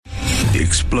The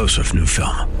explosive new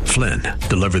film, Flynn,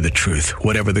 deliver the truth,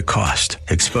 whatever the cost,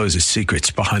 exposes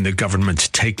secrets behind the government's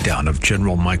takedown of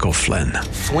General Michael Flynn.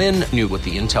 Flynn knew what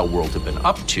the intel world had been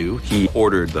up to. He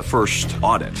ordered the first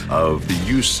audit of the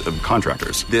use of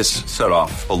contractors. This set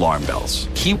off alarm bells.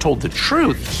 He told the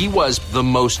truth. He was the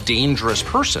most dangerous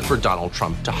person for Donald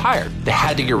Trump to hire. They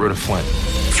had to get rid of Flynn.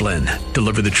 Flynn,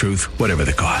 deliver the truth, whatever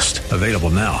the cost. Available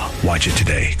now. Watch it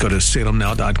today. Go to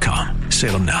salemnow.com.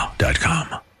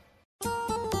 salemnow.com.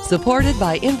 Supported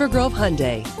by Invergrove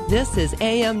Hyundai, this is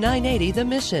AM 980 The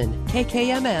Mission,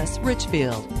 KKMS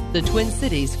Richfield, the Twin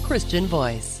Cities Christian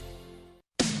Voice.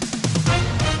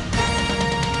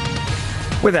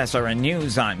 With SRN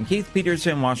News, I'm Keith Peters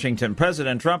in Washington.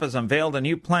 President Trump has unveiled a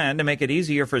new plan to make it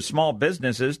easier for small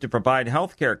businesses to provide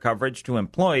health care coverage to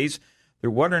employees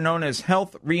through what are known as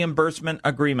health reimbursement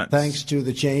agreements. Thanks to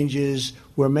the changes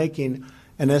we're making,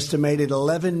 an estimated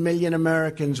 11 million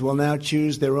Americans will now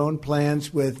choose their own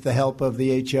plans with the help of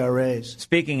the HRAs.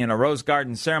 Speaking in a Rose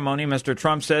Garden ceremony, Mr.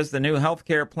 Trump says the new health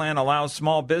care plan allows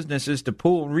small businesses to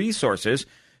pool resources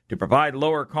to provide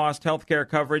lower-cost health care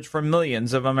coverage for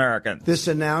millions of Americans. This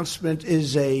announcement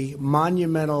is a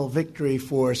monumental victory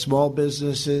for small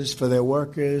businesses, for their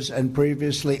workers, and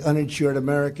previously uninsured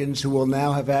Americans who will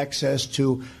now have access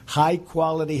to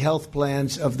high-quality health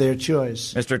plans of their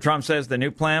choice. Mr. Trump says the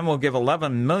new plan will give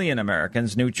 11 million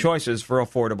Americans new choices for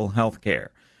affordable health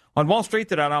care. On Wall Street,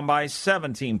 the Dow down by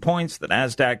 17 points. The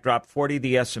Nasdaq dropped 40,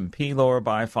 the S&P lower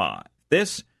by 5.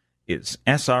 This is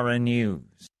SRN News.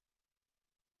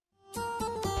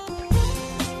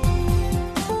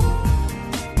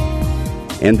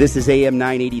 And this is AM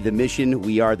 980 The Mission.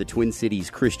 We are the Twin Cities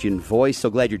Christian Voice.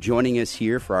 So glad you're joining us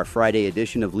here for our Friday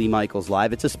edition of Lee Michaels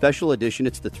Live. It's a special edition.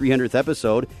 It's the 300th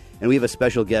episode, and we have a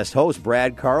special guest host,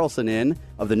 Brad Carlson, in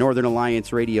of the Northern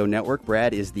Alliance Radio Network.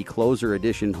 Brad is the closer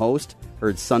edition host,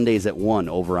 heard Sundays at 1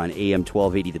 over on AM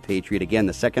 1280 The Patriot. Again,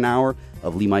 the second hour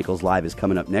of Lee Michaels Live is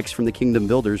coming up next from the Kingdom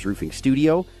Builders Roofing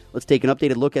Studio. Let's take an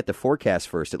updated look at the forecast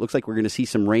first. It looks like we're going to see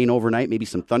some rain overnight, maybe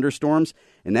some thunderstorms,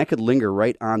 and that could linger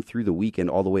right on through the weekend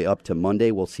all the way up to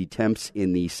Monday. We'll see temps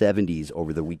in the 70s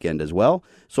over the weekend as well.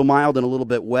 So mild and a little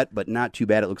bit wet, but not too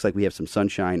bad. It looks like we have some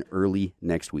sunshine early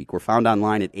next week. We're found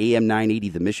online at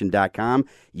am980themission.com.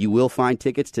 You will find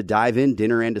tickets to dive in,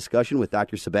 dinner and discussion with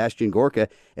Dr. Sebastian Gorka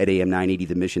at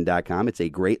am980themission.com. It's a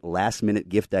great last-minute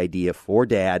gift idea for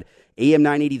Dad.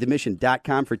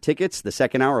 am980themission.com for tickets. The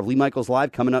second hour of Lee Michaels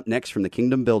Live coming up next from the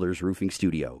Kingdom Builders Roofing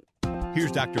Studio.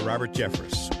 Here's Dr. Robert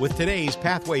Jeffress with today's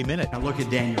Pathway Minute. Now look at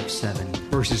Daniel 7,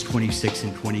 verses 26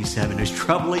 and 27. As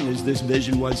troubling as this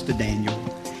vision was to Daniel,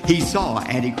 he saw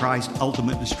Antichrist's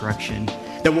ultimate destruction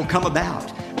that will come about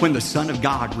when the Son of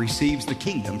God receives the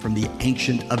kingdom from the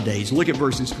Ancient of Days. Look at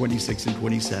verses 26 and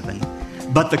 27.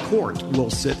 But the court will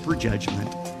sit for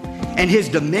judgment, and his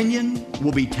dominion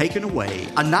will be taken away,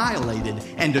 annihilated,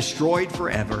 and destroyed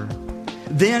forever.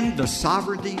 Then the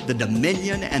sovereignty, the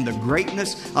dominion, and the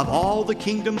greatness of all the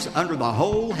kingdoms under the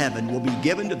whole heaven will be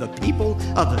given to the people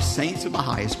of the saints of the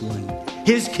highest one.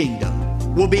 His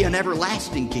kingdom will be an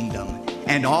everlasting kingdom,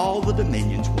 and all the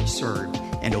dominions will serve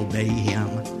and obey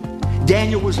him.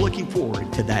 Daniel was looking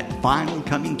forward to that final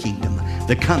coming kingdom,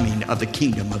 the coming of the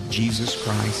kingdom of Jesus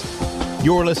Christ.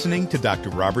 You're listening to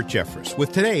Dr. Robert Jeffress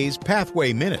with today's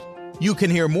Pathway Minute. You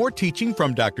can hear more teaching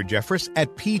from Dr. Jeffress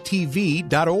at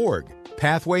ptv.org.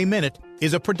 Pathway Minute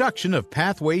is a production of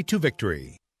Pathway to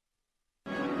Victory.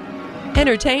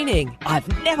 Entertaining. I've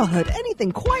never heard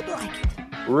anything quite like it.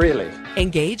 Really?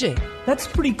 Engaging. That's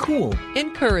pretty cool.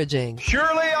 Encouraging.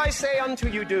 Surely I say unto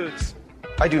you dudes,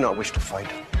 I do not wish to fight.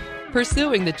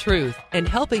 Pursuing the truth and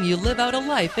helping you live out a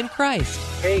life in Christ.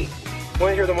 Hey,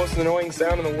 want to hear the most annoying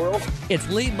sound in the world? It's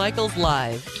Lee Michaels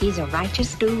Live. He's a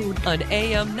righteous dude. On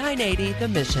AM 980 The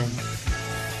Mission.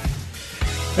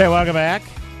 Hey, welcome back.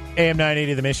 AM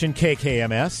 980 The Mission,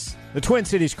 KKMS, the Twin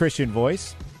Cities Christian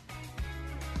Voice.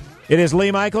 It is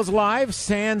Lee Michaels Live,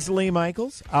 sans Lee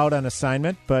Michaels, out on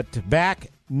assignment, but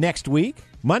back next week,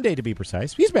 Monday to be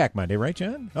precise. He's back Monday, right,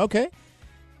 John? Okay.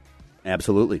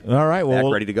 Absolutely. All right. Well,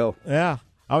 back ready to go. Yeah.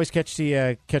 I always catch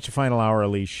the final hour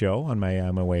of Lee's show on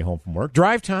my way home from work.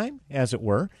 Drive time, as it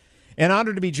were. And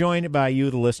honored to be joined by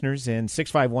you, the listeners, and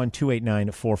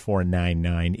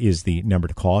 651-289-4499 is the number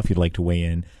to call if you'd like to weigh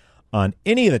in on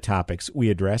any of the topics we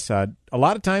address. A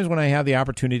lot of times when I have the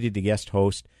opportunity to guest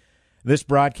host this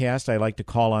broadcast, I like to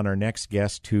call on our next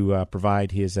guest to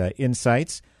provide his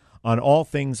insights on all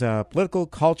things political,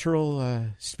 cultural,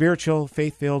 spiritual,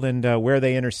 faith-filled, and where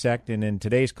they intersect. And in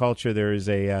today's culture, there is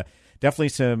definitely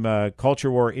some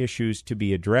culture war issues to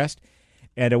be addressed.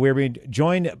 And we're being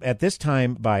joined at this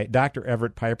time by Dr.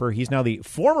 Everett Piper. He's now the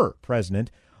former president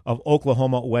of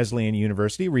Oklahoma Wesleyan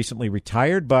University, recently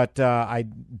retired, but I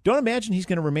don't imagine he's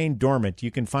going to remain dormant.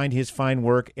 You can find his fine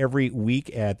work every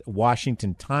week at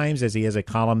Washington Times, as he has a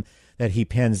column that he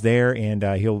pens there, and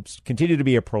he'll continue to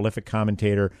be a prolific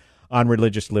commentator on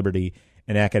religious liberty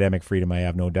and academic freedom, I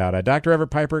have no doubt. Dr. Everett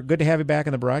Piper, good to have you back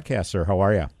on the broadcast, sir. How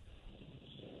are you?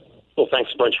 Well,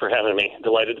 thanks a bunch for having me.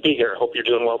 Delighted to be here. Hope you're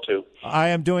doing well, too. I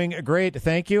am doing great.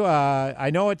 Thank you.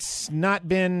 I know it's not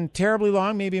been terribly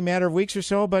long, maybe a matter of weeks or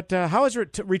so, but how is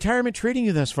retirement treating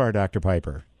you thus far, Dr.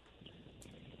 Piper?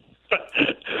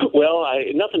 Well,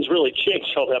 nothing's really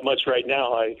changed all that much right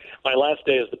now. My last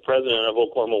day as the president of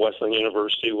Oklahoma Wesleyan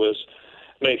University was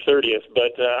May 30th,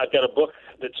 but I've got a book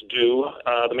that's due.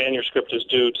 The manuscript is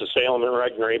due to Salem and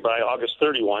Regnery by August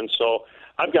 31, so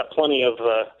I've got plenty of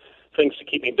things to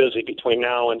keep me busy between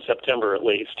now and September at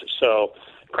least. So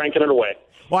cranking it away.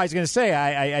 Well, I was going to say,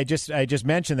 I just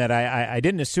mentioned that I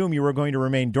didn't assume you were going to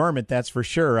remain dormant. That's for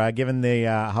sure. Given the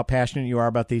how passionate you are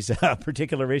about these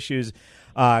particular issues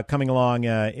coming along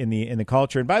in the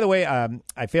culture. And by the way,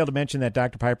 I failed to mention that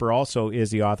Dr. Piper also is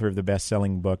the author of the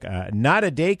best-selling book, Not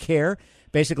a Daycare.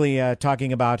 Basically,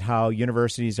 talking about how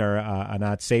universities are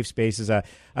not safe spaces.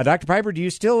 Dr. Piper, do you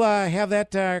still have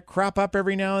that crop up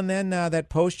every now and then? That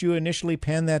post you initially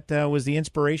penned that was the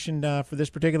inspiration for this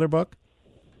particular book?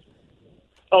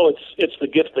 Oh, it's the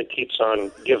gift that keeps on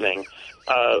giving.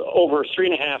 Over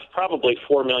 3.5, probably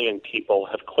 4 million people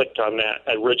have clicked on that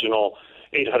original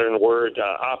 800-word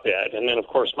op-ed. And then, of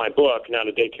course, my book, Not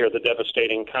a Daycare, The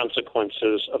Devastating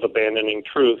Consequences of Abandoning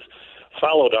Truth,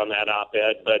 followed on that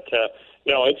op-ed. But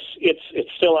no,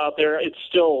 it's still out there. It's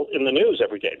still in the news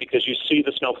every day because you see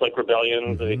the Snowflake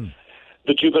Rebellion,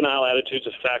 the juvenile attitudes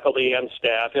of faculty and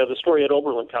staff. The story at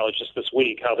Oberlin College just this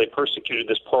week, how they persecuted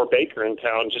this poor baker in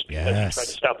town just because he tried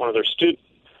to stop one of their students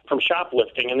from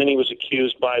shoplifting, and then he was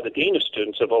accused by the dean of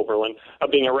students of Oberlin of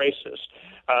being a racist.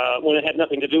 When it had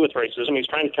nothing to do with racism, he was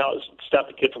trying to stop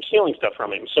the kid from stealing stuff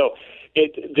from him. So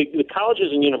the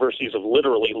colleges and universities have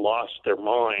literally lost their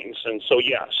minds. And so,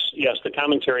 yes, the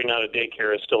commentary, Not a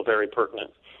Daycare, is still very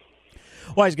pertinent.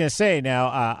 Well, I was going to say,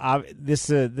 now, this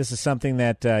is something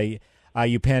that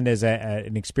you penned as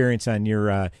an experience on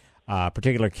your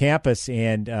particular campus,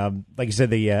 and like you said,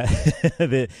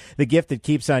 the gift that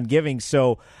keeps on giving.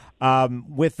 So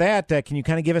with that, can you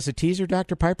kind of give us a teaser,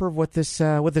 Dr. Piper, of what this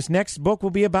next book will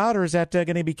be about, or is that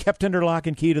going to be kept under lock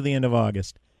and key to the end of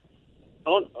August?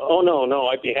 Oh, no,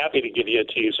 I'd be happy to give you a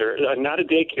teaser. Not a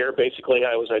Daycare, basically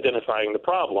I was identifying the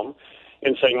problem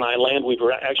and saying, my land, we've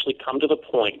actually come to the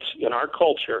point in our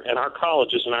culture, in our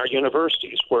colleges, and our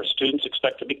universities where students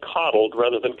expect to be coddled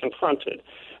rather than confronted.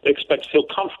 They expect to feel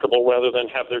comfortable rather than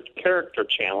have their character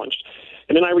challenged.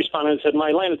 And then I responded and said,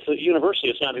 my land, it's a university,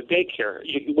 it's not a daycare.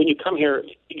 When you come here,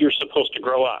 you're supposed to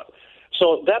grow up.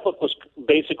 So that book was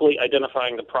basically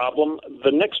identifying the problem.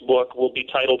 The next book will be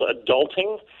titled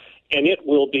Adulting, and it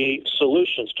will be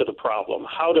solutions to the problem,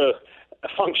 how to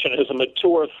function as a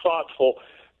mature, thoughtful,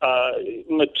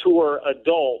 mature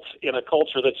adult in a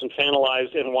culture that's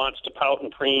infantilized and wants to pout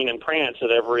and preen and prance at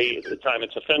every time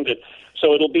it's offended.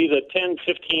 So it'll be the 10,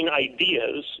 15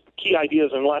 ideas, key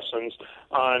ideas and lessons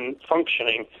on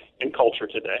functioning in culture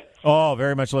today. Oh,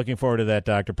 very much looking forward to that,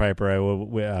 Dr. Piper. I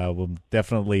will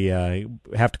definitely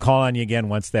have to call on you again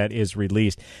once that is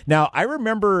released. Now, I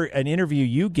remember an interview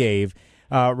you gave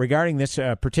regarding this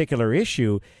particular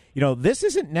issue. You know, this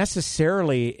isn't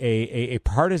necessarily a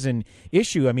partisan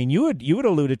issue. I mean, you had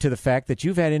alluded to the fact that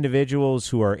you've had individuals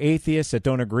who are atheists that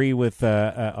don't agree with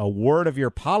a word of your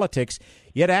politics,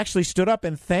 yet actually stood up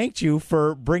and thanked you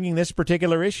for bringing this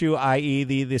particular issue, i.e.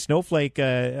 the snowflake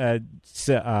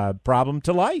problem,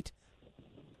 to light.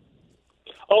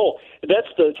 Oh, that's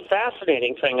the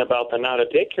fascinating thing about the Not a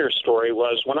Daycare story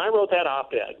was when I wrote that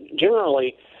op-ed,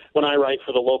 generally when I write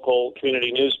for the local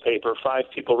community newspaper, 5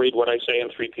 people read what I say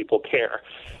and 3 people care.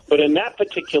 But in that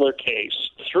particular case,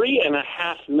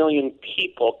 3.5 million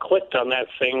people clicked on that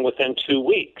thing within 2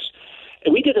 weeks.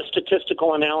 And we did a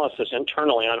statistical analysis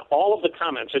internally on all of the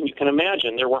comments, and you can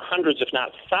imagine there were hundreds, if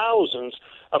not thousands,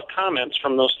 of comments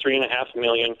from those 3.5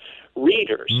 million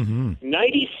readers.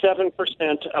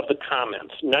 97% of the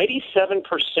comments, 97%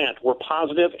 were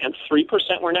positive and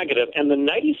 3% were negative. And the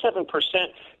 97%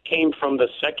 came from the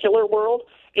secular world.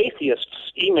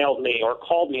 Atheists emailed me or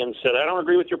called me and said, I don't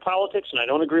agree with your politics and I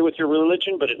don't agree with your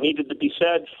religion, but it needed to be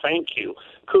said. Thank you.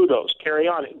 Kudos. Carry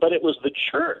on. But it was the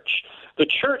church. The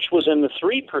church was in the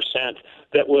 3%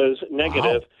 that was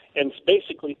negative. Wow. And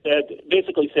basically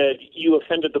said, you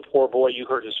offended the poor boy, you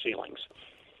hurt his feelings.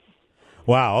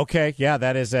 Wow, okay. Yeah,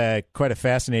 that is quite a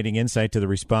fascinating insight to the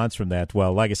response from that.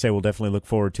 Well, like I say, we'll definitely look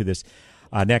forward to this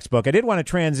next book. I did want to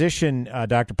transition,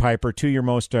 Dr. Piper, to your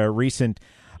most recent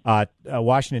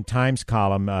Washington Times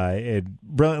column,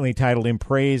 brilliantly titled "In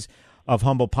Praise of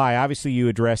Humble Pie." Obviously, you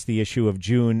address the issue of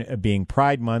June being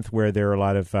Pride Month, where there are a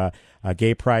lot of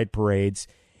gay pride parades.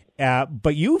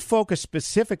 But you focus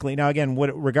specifically, now again,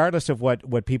 regardless of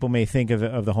what people may think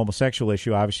of the homosexual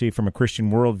issue, obviously from a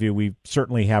Christian worldview, we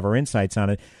certainly have our insights on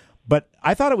it. But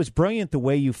I thought it was brilliant the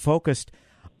way you focused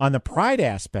on the pride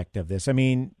aspect of this. I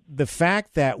mean, the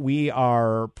fact that we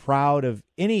are proud of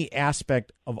any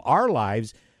aspect of our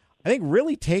lives, I think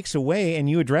really takes away, and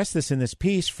you address this in this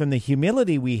piece, from the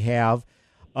humility we have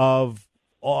of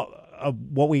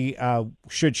what we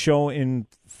should show in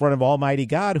front of Almighty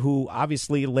God, who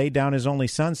obviously laid down his only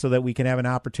son so that we can have an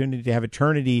opportunity to have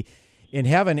eternity in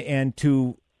heaven, and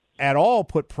to at all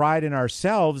put pride in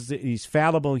ourselves, these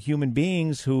fallible human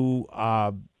beings who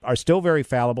are still very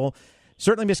fallible,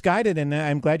 certainly misguided. And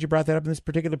I'm glad you brought that up in this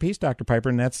particular piece, Dr. Piper,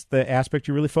 and that's the aspect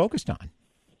you really focused on.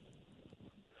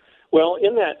 Well,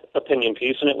 in that opinion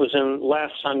piece, and it was in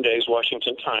last Sunday's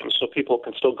Washington Times, so people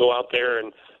can still go out there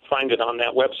and find it on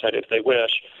that website if they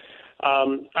wish.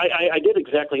 I did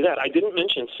exactly that. I didn't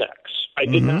mention sex. I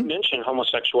did not mention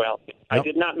homosexuality. Yep. I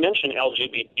did not mention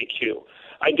LGBTQ.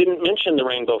 I didn't mention the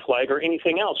rainbow flag or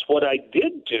anything else. What I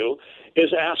did do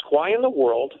is ask, why in the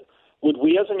world would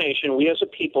we as a nation, we as a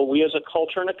people, we as a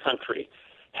culture and a country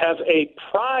have a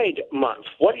Pride Month?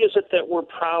 What is it that we're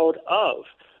proud of?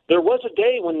 There was a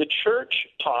day when the church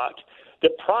taught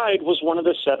that pride was one of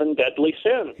the 7 deadly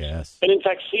sins. Yes. And in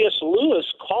fact, C.S. Lewis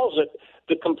calls it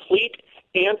the complete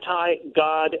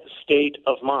anti-God state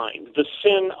of mind, the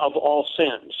sin of all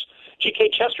sins. G.K.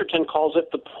 Chesterton calls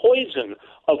it the poison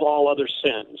of all other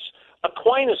sins.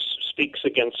 Aquinas speaks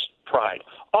against pride.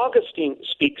 Augustine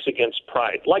speaks against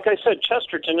pride. Like I said,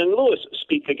 Chesterton and Lewis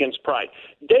speak against pride.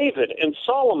 David and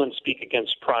Solomon speak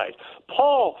against pride.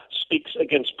 Paul speaks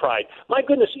against pride. My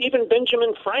goodness, even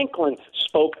Benjamin Franklin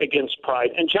spoke against pride.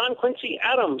 And John Quincy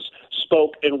Adams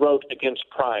spoke and wrote against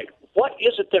pride. What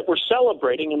is it that we're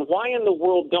celebrating, and why in the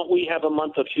world don't we have a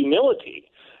month of humility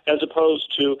as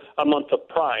opposed to a month of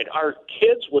pride? Our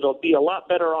kids would be a lot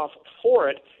better off for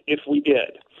it if we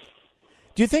did.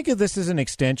 Do you think of this as an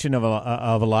extension of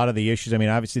a lot of the issues? I mean,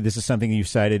 obviously, this is something you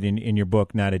cited in your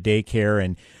book, Not a Daycare,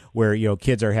 and where,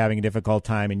 kids are having a difficult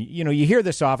time. And, you hear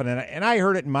this often, and I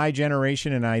heard it in my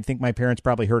generation, and I think my parents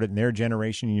probably heard it in their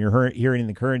generation, and you're hearing in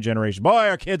the current generation, boy,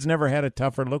 our kids never had it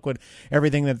tougher. Look what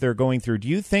everything that they're going through. Do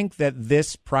you think that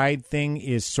this pride thing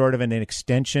is sort of an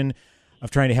extension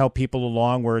of trying to help people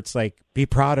along, where it's like, be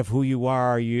proud of who you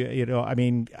are?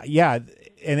 And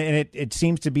it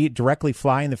seems to be directly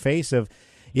fly in the face of,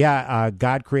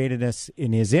 God created us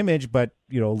in his image, but,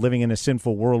 living in a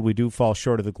sinful world, we do fall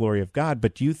short of the glory of God.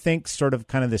 But do you think sort of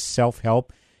kind of this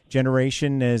self-help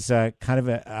generation is for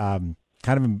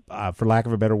lack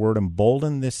of a better word,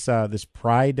 emboldened this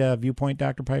pride viewpoint,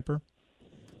 Dr. Piper?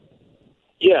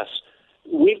 Yes.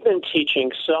 We've been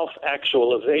teaching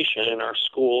self-actualization in our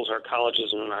schools, our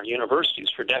colleges, and in our universities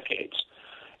for decades.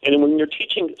 And when you're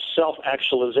teaching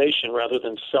self-actualization rather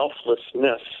than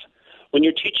selflessness, when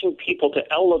you're teaching people to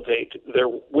elevate their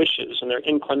wishes and their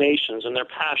inclinations and their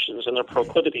passions and their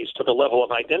proclivities to the level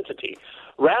of identity,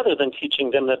 rather than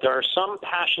teaching them that there are some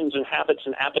passions and habits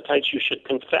and appetites you should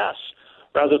confess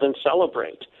rather than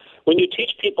celebrate, when you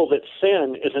teach people that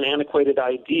sin is an antiquated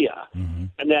idea,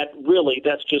 and that really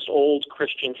that's just old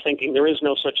Christian thinking, there is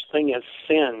no such thing as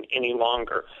sin any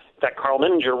longer. In fact, Carl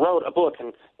Menninger wrote a book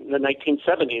in the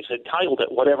 1970s that titled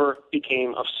it Whatever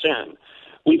Became of Sin.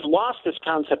 We've lost this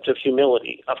concept of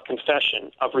humility, of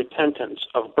confession, of repentance,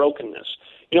 of brokenness.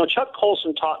 Chuck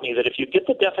Colson taught me that if you get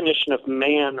the definition of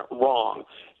man wrong,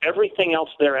 everything else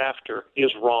thereafter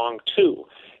is wrong too.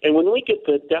 And when we get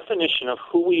the definition of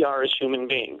who we are as human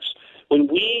beings, when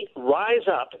we rise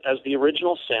up as the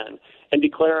original sin and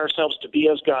declare ourselves to be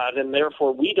as God, and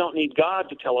therefore we don't need God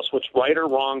to tell us what's right or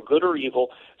wrong, good or evil,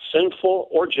 sinful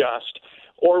or just,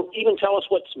 or even tell us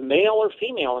what's male or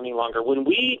female any longer. When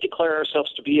we declare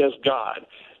ourselves to be as God,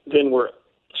 then we're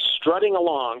strutting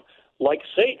along like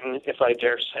Satan, if I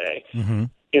dare say,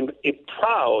 and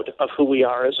proud of who we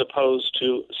are, as opposed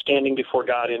to standing before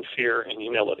God in fear and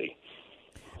humility.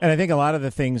 And I think a lot of the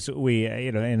things we,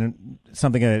 and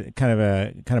something kind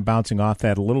of bouncing off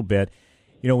that a little bit,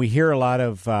 we hear a lot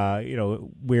of,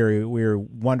 we're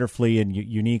wonderfully and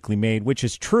uniquely made, which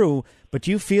is true. But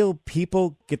do you feel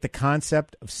people get the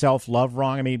concept of self-love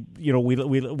wrong? I mean,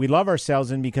 we love ourselves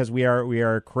in because we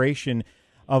are a creation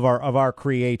of our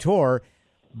Creator.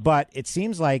 But it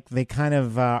seems like they kind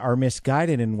of are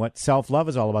misguided in what self-love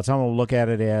is all about. Some will look at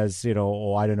it as,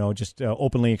 just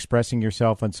openly expressing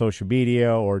yourself on social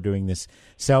media or doing this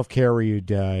self-care where you'd,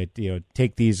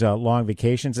 take these long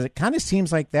vacations. It kind of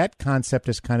seems like that concept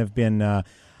has kind of been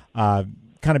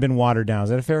watered down. Is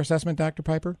that a fair assessment, Dr.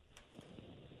 Piper?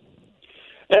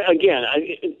 Again,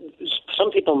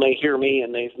 some people may hear me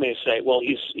and they may say, well,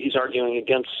 he's arguing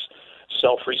against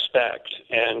self-respect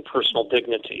and personal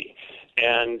dignity,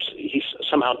 and he's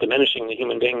somehow diminishing the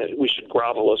human being, that we should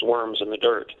grovel as worms in the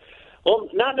dirt. Well,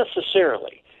 not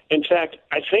necessarily. In fact,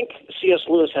 I think C.S.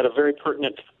 Lewis had a very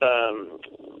pertinent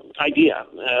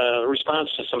response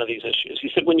to some of these issues. He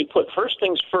said, when you put first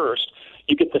things first,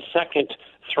 you get the second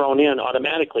thrown in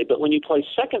automatically. But when you place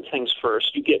second things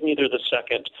first, you get neither the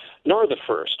second nor the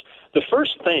first. The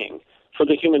first thing for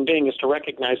the human being is to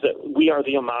recognize that we are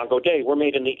the imago Dei. We're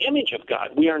made in the image of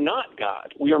God. We are not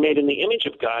God. We are made in the image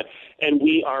of God, and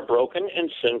we are broken and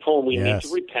sinful, and we need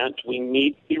to repent. We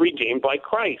need to be redeemed by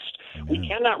Christ. We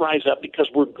cannot rise up because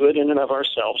we're good in and of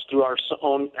ourselves through our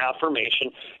own affirmation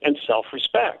and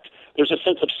self-respect. There's a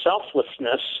sense of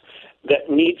selflessness that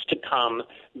needs to come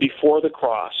before the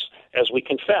cross as we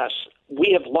confess.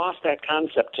 We have lost that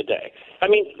concept today. I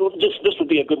mean, this would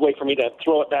be a good way for me to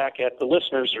throw it back at the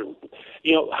listeners.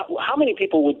 How many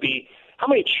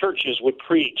churches would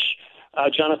preach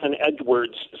Jonathan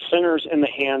Edwards' Sinners in the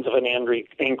Hands of an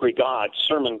Angry God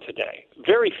sermon today?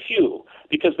 Very few,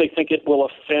 because they think it will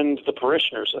offend the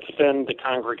parishioners, offend the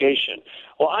congregation.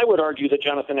 Well, I would argue that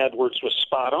Jonathan Edwards was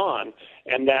spot on,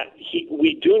 and that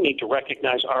we do need to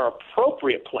recognize our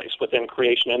appropriate place within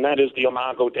creation, and that is the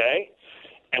imago Dei.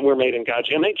 And we're made in God's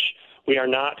image. We are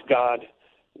not God.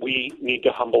 We need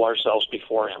to humble ourselves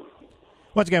before Him.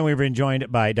 Once again, we've been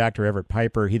joined by Dr. Everett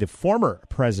Piper. He's the former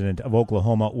president of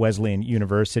Oklahoma Wesleyan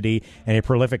University and a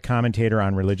prolific commentator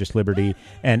on religious liberty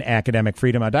and academic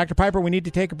freedom. Dr. Piper, we need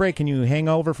to take a break. Can you hang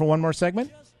over for one more segment?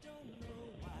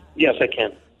 Yes, I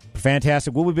can.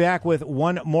 Fantastic. We'll be back with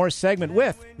one more segment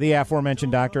with the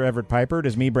aforementioned Dr. Everett Piper. It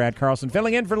is me, Brad Carlson,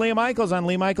 filling in for Lee Michaels on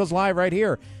Lee Michaels Live right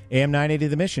here, AM 980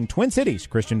 The Mission, Twin Cities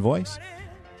Christian Voice.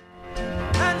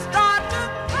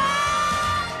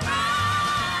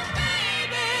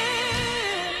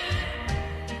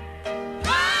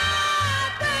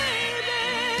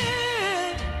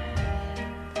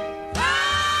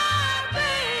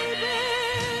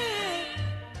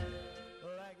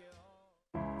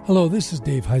 Hello, this is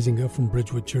Dave Heisinger from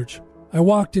Bridgewood Church. I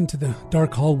walked into the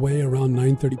dark hallway around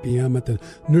 9:30 p.m. at the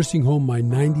nursing home my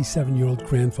 97-year-old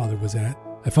grandfather was at.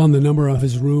 I found the number of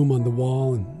his room on the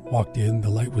wall and walked in. The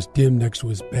light was dim next to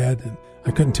his bed, and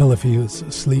I couldn't tell if he was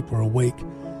asleep or awake.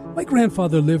 My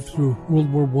grandfather lived through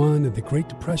World War I and the Great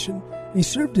Depression. He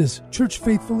served his church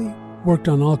faithfully, worked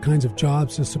on all kinds of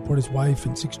jobs to support his wife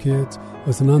and 6 kids,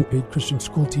 was an unpaid Christian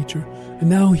school teacher, and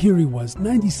now here he was,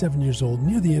 97 years old,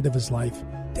 near the end of his life.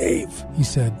 "Dave," he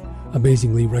said,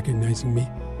 amazingly recognizing me,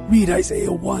 "read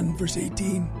Isaiah 1, verse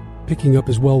 18. Picking up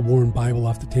his well-worn Bible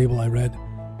off the table, I read,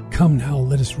 "Come now,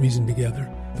 let us reason together.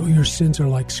 Though your sins are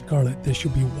like scarlet, they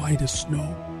shall be white as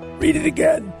snow." "Read it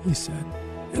again," he said.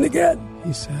 "And again,"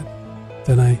 he said.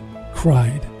 Then I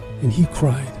cried, and he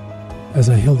cried, as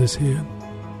I held his hand.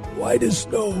 "White as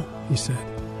snow," he said.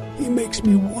 "He makes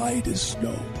me white as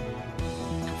snow."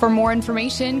 For more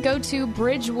information, go to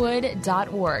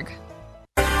bridgewood.org.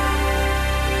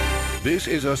 This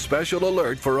is a special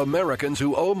alert for Americans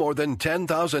who owe more than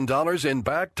 $10,000 in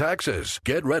back taxes.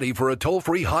 Get ready for a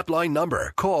toll-free hotline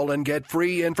number. Call and get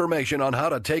free information on how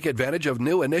to take advantage of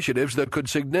new initiatives that could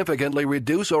significantly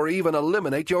reduce or even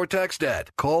eliminate your tax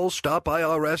debt. Call Stop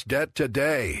IRS Debt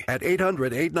today at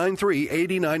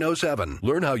 800-893-8907.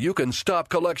 Learn how you can stop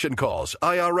collection calls,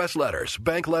 IRS letters,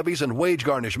 bank levies, and wage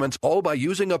garnishments, all by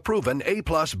using a proven A+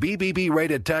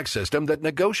 BBB-rated tax system that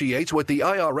negotiates with the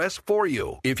IRS for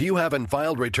you. If you haven't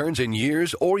filed returns in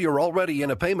years or you're already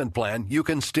in a payment plan, you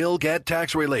can still get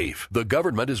tax relief. The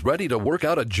government is ready to work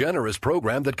out a generous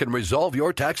program that can resolve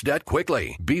your tax debt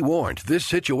quickly. Be warned, this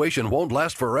situation won't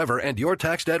last forever and your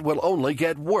tax debt will only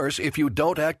get worse if you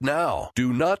don't act now.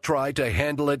 Do not try to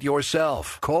handle it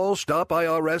yourself. Call Stop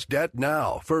IRS Debt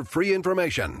now for free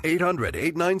information.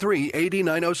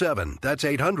 800-893-8907. That's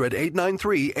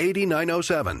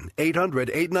 800-893-8907.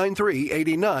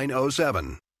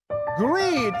 800-893-8907.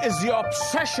 Greed is the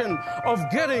obsession of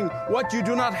getting what you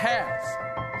do not have.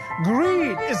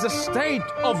 Greed is a state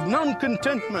of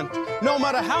non-contentment, no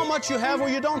matter how much you have or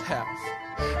you don't have.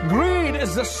 Greed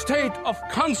is the state of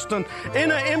constant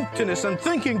inner emptiness and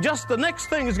thinking just the next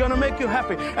thing is going to make you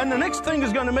happy, and the next thing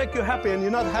is going to make you happy, and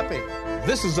you're not happy.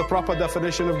 This is the proper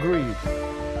definition of greed.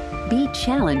 Be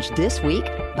challenged this week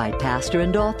by pastor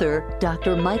and author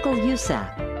Dr. Michael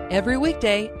Usack. Every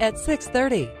weekday at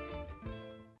 6:30.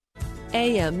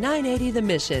 AM 980 The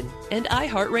Mission and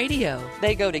iHeartRadio.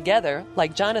 They go together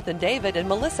like Jonathan David and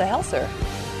Melissa Helser.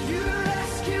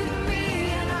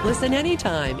 Listen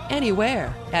anytime,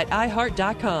 anywhere at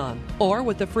iHeart.com or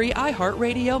with the free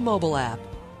iHeartRadio mobile app.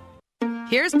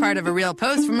 Here's part of a real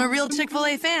post from a real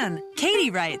Chick-fil-A fan.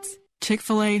 Katie writes,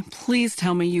 Chick-fil-A, please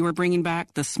tell me you are bringing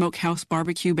back the Smokehouse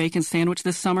Barbecue Bacon Sandwich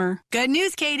this summer. Good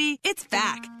news, Katie. It's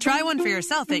back. Try one for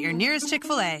yourself at your nearest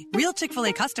Chick-fil-A. Real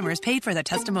Chick-fil-A customers paid for the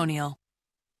testimonial.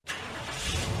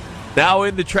 Now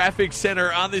in the traffic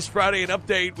center on this Friday, an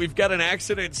update. We've got an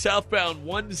accident southbound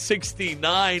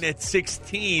 169 at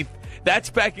 16th. That's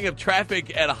backing up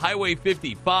traffic at Highway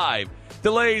 55.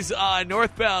 Delays on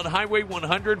northbound Highway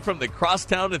 100 from the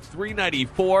crosstown to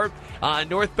 394.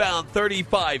 Northbound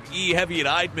 35E heavy at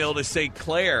Idemill to St.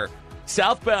 Clair.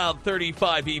 Southbound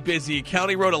 35E busy.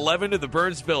 County Road 11 to the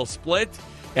Burnsville split.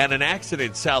 And an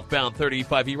accident southbound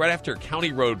 35E right after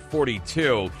County Road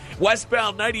 42.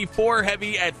 Westbound 94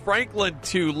 heavy at Franklin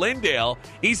to Lindale.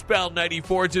 Eastbound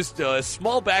 94 just a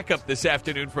small backup this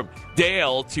afternoon from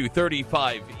Dale to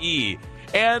 35E.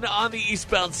 And on the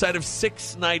eastbound side of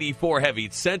 694 heavy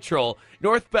at Central.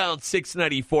 Northbound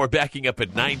 694 backing up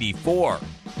at 94.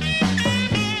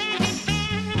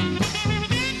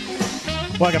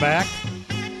 Welcome back.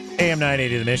 AM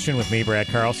 980 The Mission with me, Brad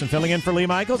Carlson, filling in for Lee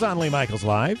Michaels on Lee Michaels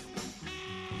Live.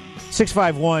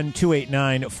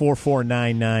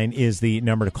 651-289-4499 is the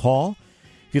number to call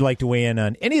if you'd like to weigh in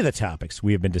on any of the topics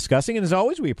we have been discussing. And as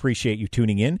always, we appreciate you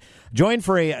tuning in. Joined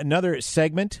for another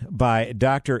segment by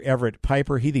Dr. Everett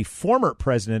Piper. He, the former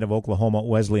president of Oklahoma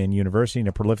Wesleyan University and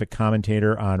a prolific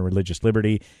commentator on religious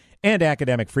liberty and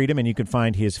academic freedom. And you can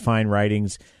find his fine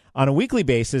writings on a weekly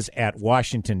basis at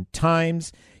Washington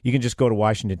Times. You can just go to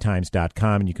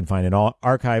WashingtonTimes.com and you can find an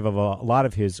archive of a lot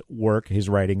of his work, his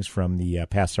writings from the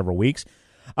past several weeks.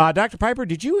 Dr. Piper,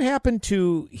 did you happen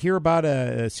to hear about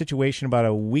a situation about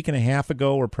a week and a half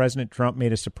ago where President Trump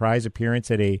made a surprise appearance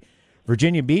at a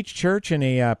Virginia Beach church and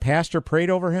a pastor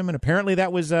prayed over him? And apparently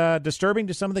that was disturbing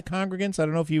to some of the congregants. I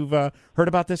don't know if you've heard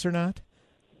about this or not.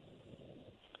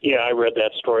 Yeah, I read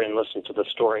that story and listened to the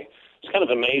story. It's kind of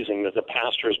amazing that the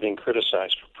pastor is being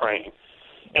criticized for praying.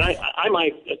 And I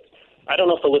don't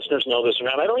know if the listeners know this or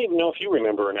not. I don't even know if you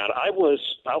remember or not. I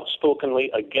was outspokenly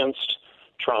against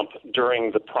Trump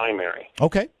during the primary.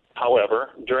 Okay.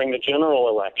 However, during the general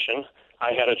election,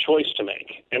 I had a choice to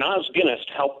make. And Oz Guinness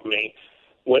helped me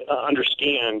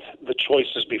understand the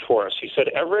choices before us. He said,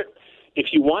 Everett,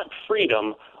 if you want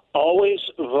freedom, always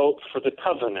vote for the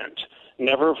covenant.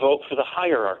 Never vote for the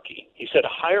hierarchy. He said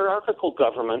hierarchical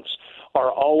governments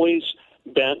are always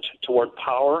bent toward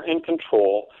power and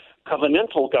control.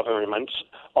 Covenantal governments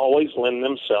always lend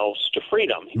themselves to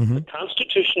freedom. Mm-hmm. The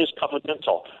Constitution is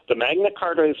covenantal. The Magna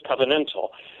Carta is covenantal.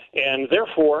 And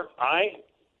therefore, I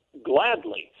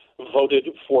gladly voted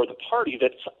for the party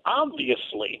that's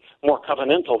obviously more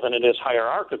covenantal than it is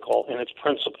hierarchical in its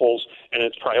principles and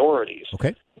its priorities.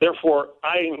 Okay. Therefore,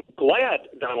 I'm glad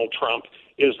Donald Trump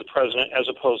is the president as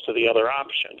opposed to the other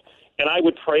option. And I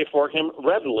would pray for him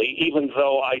readily, even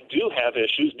though I did have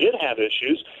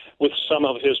issues with some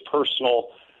of his personal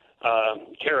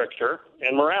character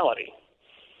and morality.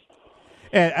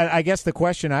 And I guess the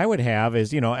question I would have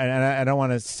is, and I don't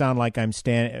want to sound like I'm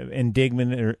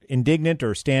indignant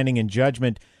or standing in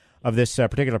judgment of this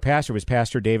particular pastor. It was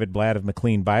Pastor David Blatt of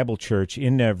McLean Bible Church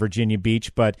in Virginia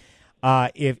Beach. But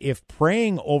if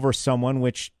praying over someone,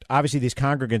 which obviously these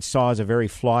congregants saw as a very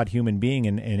flawed human being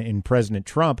in President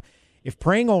Trump, if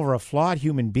praying over a flawed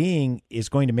human being is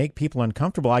going to make people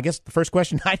uncomfortable, I guess the first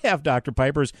question I'd have, Dr.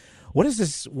 Piper, is what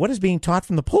is being taught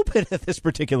from the pulpit at this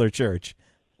particular church?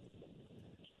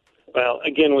 Well,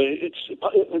 again, it's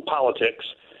in politics.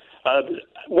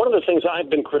 One of the things I've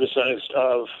been criticized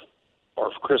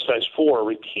for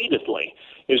repeatedly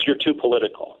is you're too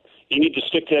political. You need to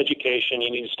stick to education.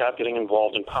 You need to stop getting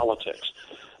involved in politics.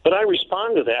 But I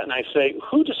respond to that and I say,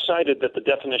 who decided that the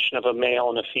definition of a male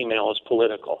and a female is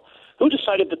political? Who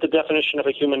decided that the definition of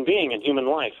a human being and human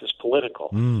life is political?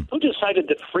 Who decided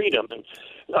that freedom and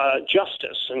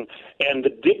justice and the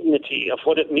dignity of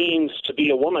what it means to be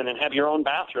a woman and have your own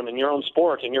bathroom and your own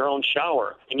sport and your own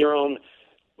shower and your own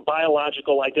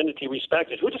biological identity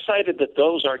respected? Who decided that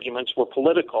those arguments were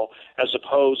political as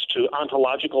opposed to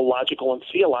ontological, logical, and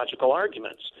theological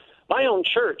arguments? My own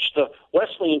church, the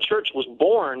Wesleyan Church, was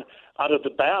born out of the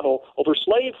battle over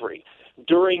slavery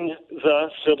during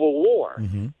the Civil War.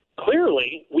 Mm-hmm.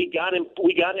 Clearly, we got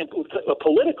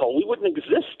political. We wouldn't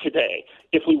exist today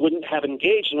if we wouldn't have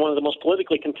engaged in one of the most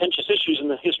politically contentious issues in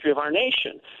the history of our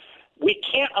nation. We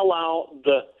can't allow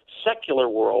the secular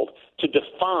world to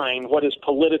define what is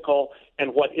political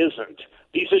and what isn't.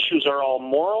 These issues are all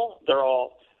moral. They're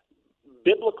all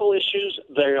biblical issues.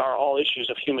 They are all issues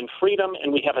of human freedom,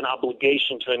 and we have an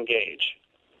obligation to engage.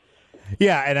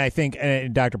 Yeah, and I think,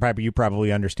 Dr. Piper, you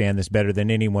probably understand this better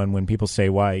than anyone when people say,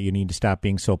 why you need to stop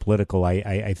being so political.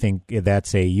 I think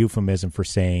that's a euphemism for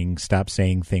saying, stop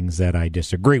saying things that I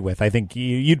disagree with. I think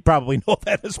you'd probably know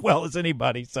that as well as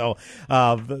anybody, so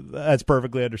that's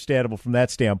perfectly understandable from that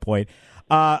standpoint.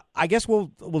 I guess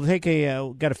we'll take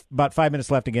got about 5 minutes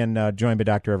left again, joined by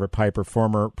Dr. Everett Piper,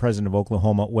 former president of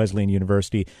Oklahoma Wesleyan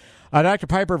University. Dr.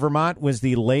 Piper, Vermont was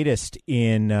the latest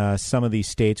in some of these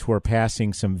states who are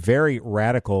passing some very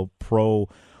radical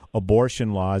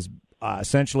pro-abortion laws,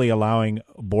 essentially allowing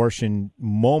abortion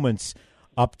moments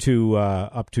up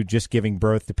to just giving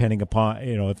birth, depending upon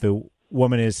if the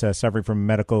woman is suffering from a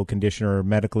medical condition or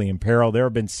medically imperiled. There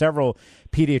have been several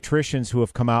pediatricians who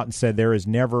have come out and said there is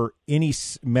never any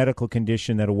medical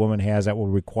condition that a woman has that will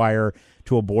require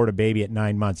to abort a baby at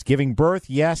 9 months. Giving birth,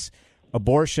 yes.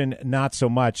 Abortion, not so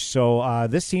much. So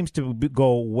this seems to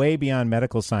go way beyond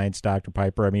medical science, Dr.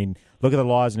 Piper. I mean, look at the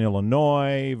laws in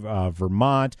Illinois,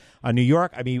 Vermont, New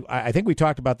York. I mean, I think we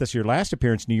talked about this your last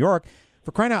appearance, New York.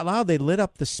 For crying out loud, they lit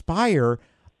up the spire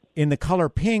in the color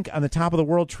pink on the top of the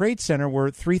World Trade Center where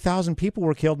 3,000 people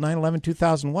were killed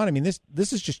 9/11/2001. I mean,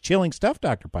 this is just chilling stuff,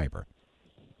 Dr. Piper.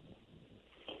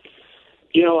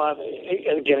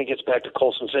 Again, it gets back to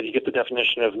Carlson said, you get the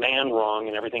definition of man wrong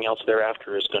and everything else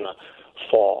thereafter is going to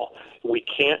fall. We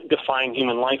can't define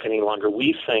human life any longer.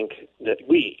 We think that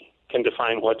we can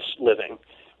define what's living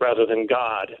rather than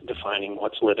God defining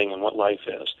what's living and what life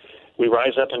is. We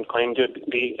rise up and claim to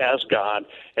be as God,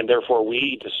 and therefore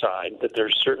we decide that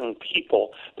there's certain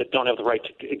people that don't have the right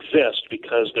to exist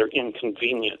because they're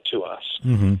inconvenient to us.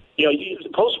 Mm-hmm.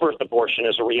 Post-birth abortion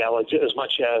is a reality as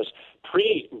much as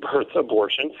pre-birth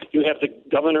abortion. You have the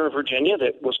governor of Virginia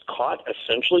that was caught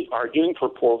essentially arguing for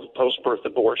post-birth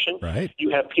abortion. Right. You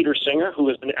have Peter Singer, who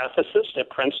is an ethicist at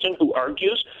Princeton, who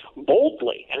argues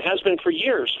boldly and has been for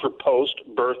years for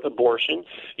post-birth abortion.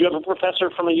 You have a professor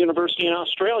from a university in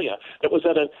Australia that was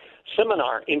at a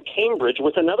seminar in Cambridge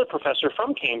with another professor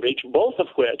from Cambridge, both of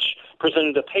which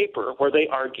presented a paper where they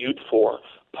argued for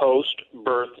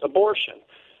post-birth abortion.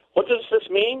 What does this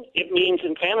mean? It means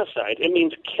infanticide. It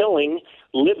means killing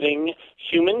living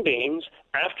human beings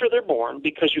after they're born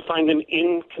because you find them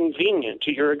inconvenient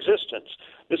to your existence.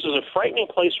 This is a frightening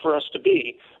place for us to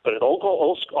be, but it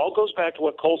all goes back to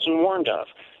what Carlson warned of.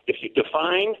 If you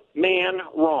define man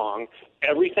wrong,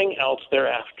 everything else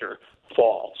thereafter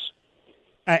falls.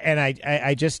 And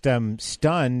I just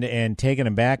stunned and taken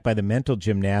aback by the mental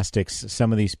gymnastics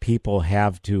some of these people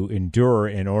have to endure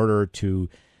in order to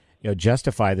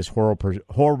justify this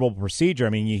horrible procedure. I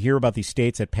mean, you hear about these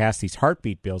states that pass these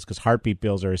heartbeat bills because heartbeat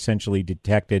bills are essentially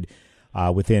detected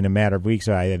within a matter of weeks.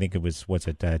 I think it was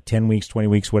 10 weeks, 20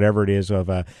 weeks, whatever it is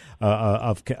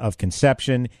of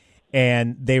conception.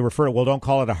 And they refer to, well, don't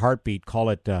call it a heartbeat, call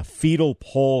it fetal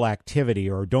pole activity,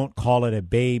 or don't call it a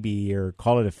baby, or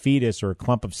call it a fetus or a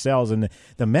clump of cells. And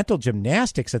the mental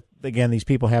gymnastics that, again, these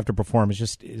people have to perform is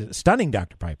just stunning,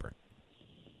 Dr. Piper.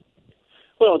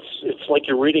 Well, it's like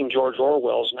you're reading George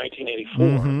Orwell's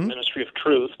 1984, Ministry of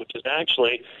Truth, which is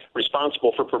actually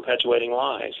responsible for perpetuating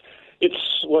lies.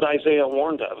 It's what Isaiah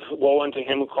warned of. Woe unto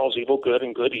him who calls evil good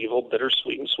and good evil, bitter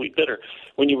sweet and sweet bitter.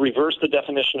 When you reverse the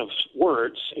definition of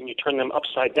words and you turn them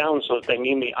upside down so that they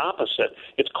mean the opposite,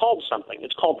 it's called something.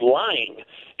 It's called lying.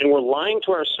 And we're lying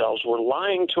to ourselves. We're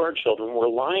lying to our children. We're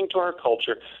lying to our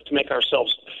culture to make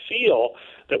ourselves feel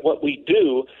that what we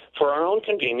do for our own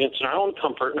convenience and our own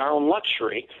comfort and our own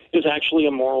luxury is actually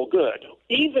a moral good,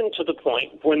 even to the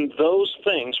point when those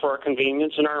things for our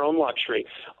convenience and our own luxury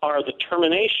are the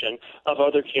termination of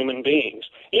other human beings.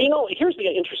 Here's the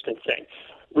interesting thing.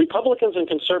 Republicans and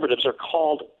conservatives are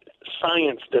called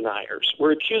science deniers.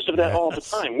 We're accused of that all the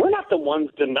time. We're not the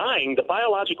ones denying the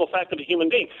biological fact of a human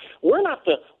being. We're not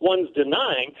the ones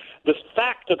denying the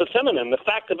fact of the feminine, the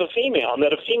fact of a female, and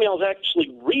that a female is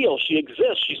actually real. She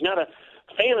exists. She's not a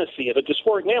fantasy of a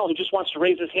dysphoric male who just wants to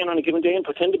raise his hand on a given day and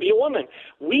pretend to be a woman.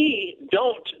 We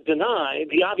don't deny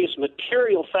the obvious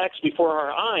material facts before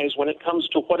our eyes when it comes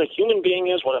to what a human being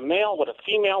is, what a male, what a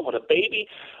female, what a baby,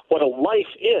 what a life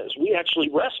is. We actually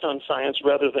rest on science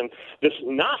rather than this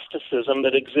Gnosticism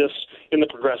that exists in the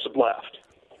progressive left.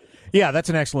 Yeah, that's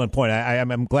an excellent point.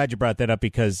 I'm glad you brought that up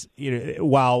because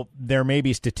while there may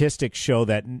be statistics show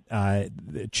that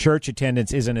church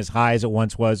attendance isn't as high as it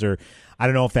once was, or I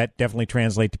don't know if that definitely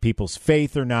translates to people's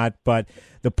faith or not, but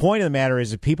the point of the matter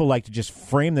is that people like to just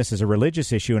frame this as a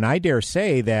religious issue, and I dare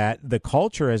say that the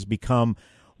culture has become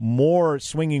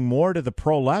swinging more to the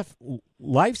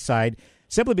pro-life side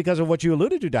simply because of what you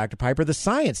alluded to, Dr. Piper, the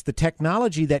science, the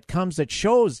technology that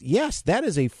shows, yes, that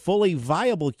is a fully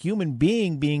viable human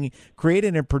being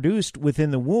created and produced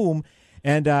within the womb.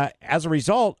 And as a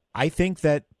result, I think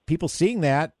that people seeing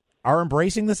that are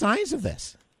embracing the science of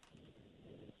this.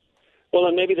 Well,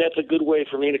 and maybe that's a good way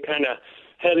for me to kind of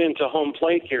head into home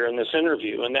plate here in this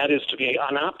interview, and that is to be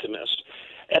an optimist.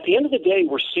 At the end of the day,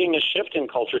 we're seeing a shift in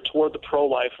culture toward the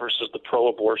pro-life versus the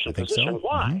pro-abortion position. So.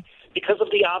 Why? Mm-hmm. Because of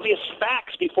the obvious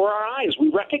facts before our eyes. We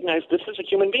recognize this is a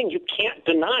human being. You can't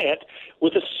deny it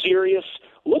with a serious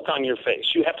look on your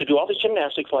face. You have to do all the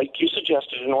gymnastics like you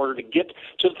suggested in order to get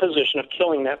to the position of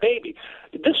killing that baby.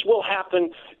 This will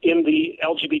happen in the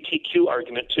LGBTQ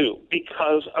argument, too,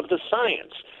 because of the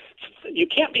science. You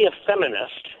can't be a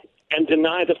feminist and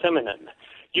deny the feminine.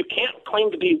 You can't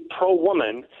claim to be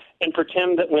pro-woman and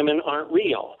pretend that women aren't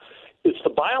real. It's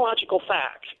the biological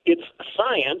fact. It's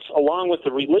science, along with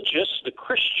the religious, the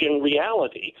Christian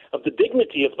reality of the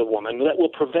dignity of the woman that will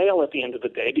prevail at the end of the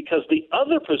day, because the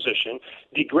other position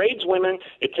degrades women.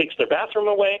 It takes their bathroom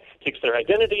away, takes their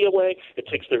identity away, it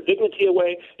takes their dignity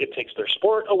away, it takes their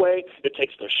sport away, it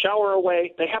takes their shower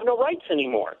away. They have no rights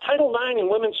anymore. Title IX in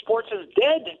women's sports is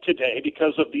dead today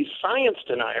because of these science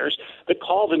deniers that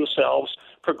call themselves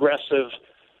progressive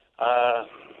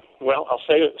I'll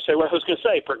say what I was going to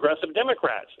say. Progressive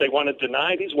Democrats. They want to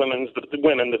deny these women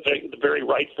the very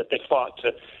rights that they fought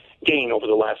to gain over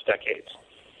the last decades.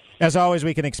 As always,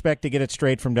 we can expect to get it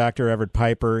straight from Dr. Everett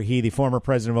Piper. He, the former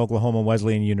president of Oklahoma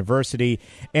Wesleyan University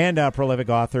and a prolific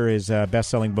author, his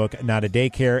best-selling book, Not a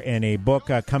Daycare, and a book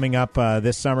coming up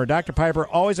this summer. Dr. Piper,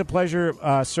 always a pleasure,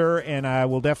 sir, and I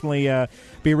will definitely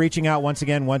be reaching out once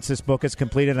again once this book is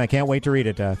completed, and I can't wait to read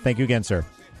it. Thank you again, sir.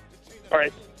 All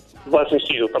right. Blessings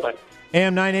to you. Bye-bye.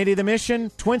 AM 980 The Mission,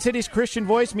 Twin Cities Christian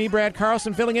Voice, me, Brad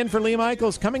Carlson, filling in for Lee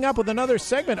Michaels, coming up with another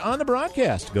segment on the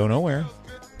broadcast. Go nowhere.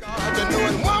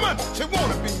 Woman, she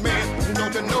wanna be man.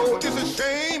 Don't you know it's a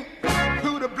shame?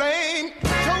 Who to blame?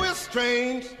 So it's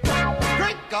strange.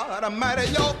 Great God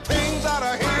Almighty, your things out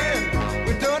of hand.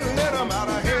 We done let them out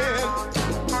of hand.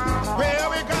 Well,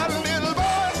 we got little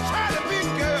boys trying to be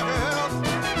girls.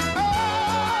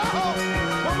 Oh,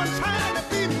 woman trying to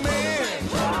be man.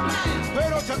 Where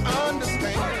don't you understand?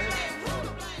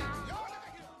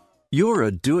 You're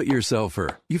a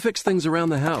do-it-yourselfer. You fix things around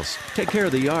the house, take care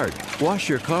of the yard, wash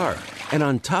your car, and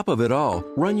on top of it all,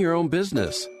 run your own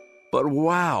business. But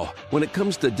wow, when it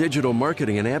comes to digital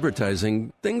marketing and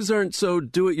advertising, things aren't so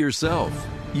do-it-yourself.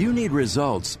 You need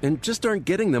results and just aren't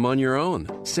getting them on your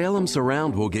own. Salem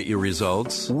Surround will get you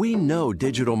results. We know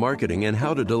digital marketing and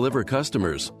how to deliver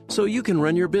customers, so you can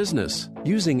run your business.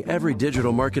 Using every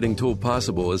digital marketing tool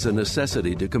possible is a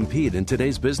necessity to compete in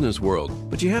today's business world,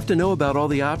 but you have to know about all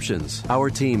the options. Our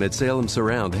team at Salem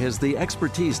Surround has the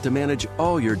expertise to manage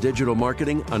all your digital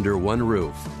marketing under one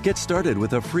roof. Get started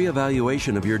with a free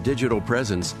evaluation of your digital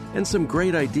presence and some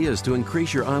great ideas to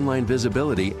increase your online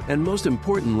visibility and, most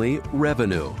importantly,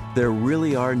 revenue. There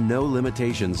really are no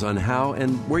limitations on how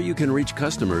and where you can reach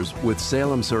customers with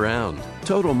Salem Surround.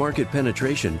 Total market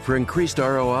penetration for increased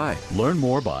ROI. Learn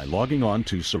more by logging on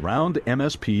to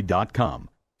surroundmsp.com.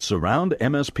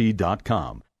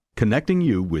 Surroundmsp.com, connecting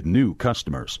you with new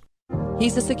customers.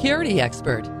 He's a security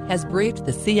expert, has briefed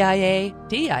the CIA,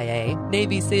 DIA,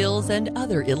 Navy SEALs, and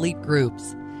other elite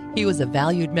groups. He was a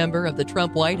valued member of the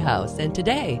Trump White House, and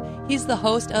today he's the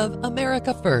host of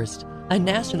America First, a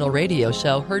national radio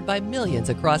show heard by millions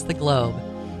across the globe.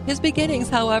 His beginnings,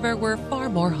 however, were far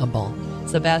more humble.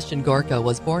 Sebastian Gorka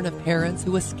was born of parents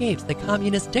who escaped the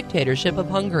communist dictatorship of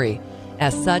Hungary.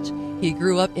 As such, he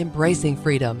grew up embracing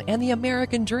freedom and the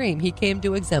American dream he came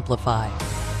to exemplify.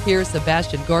 Here's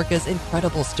Sebastian Gorka's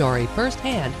incredible story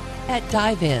firsthand at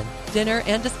Dive In, Dinner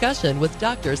and Discussion with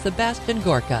Dr. Sebastian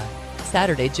Gorka,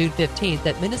 Saturday, June 15th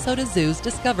at Minnesota Zoo's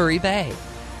Discovery Bay.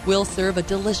 We'll serve a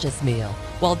delicious meal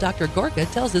while Dr. Gorka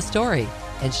tells his story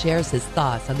and shares his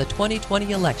thoughts on the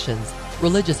 2020 elections,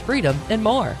 religious freedom, and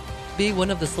more. Be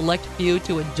one of the select few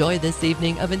to enjoy this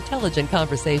evening of intelligent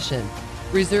conversation.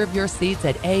 Reserve your seats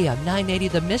at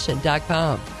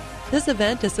am980themission.com. This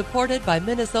event is supported by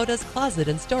Minnesota's Closet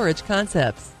and Storage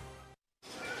Concepts.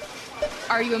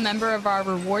 Are you a member of our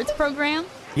rewards program?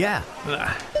 Yeah,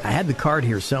 I had the card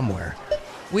here somewhere.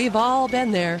 We've all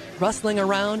been there, rustling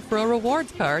around for a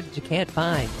rewards card that you can't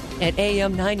find. At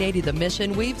AM 980 The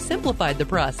Mission, we've simplified the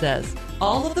process.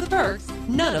 All of the perks,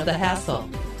 none of the hassle.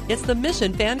 It's the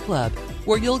Mission Fan Club,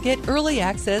 where you'll get early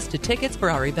access to tickets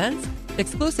for our events,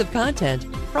 exclusive content,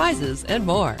 prizes, and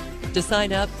more. To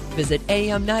sign up, visit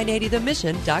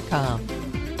am980themission.com.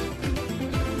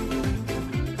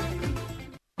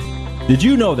 Did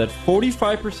you know that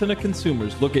 45% of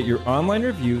consumers look at your online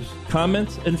reviews,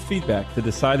 comments, and feedback to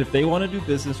decide if they want to do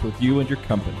business with you and your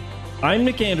company? I'm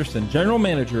Nick Anderson, General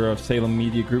Manager of Salem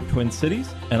Media Group Twin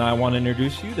Cities, and I want to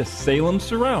introduce you to Salem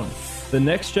Surround, the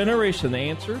next generation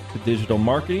answer to digital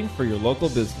marketing for your local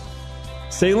business.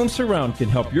 Salem Surround can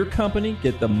help your company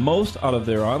get the most out of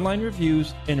their online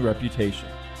reviews and reputation.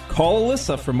 Call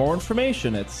Alyssa for more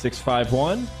information at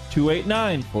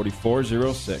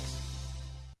 651-289-4406.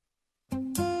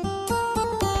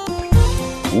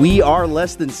 We are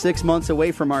less than 6 months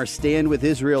away from our Stand With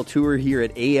Israel tour here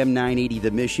at AM 980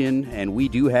 The Mission, and we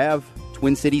do have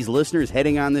Twin Cities listeners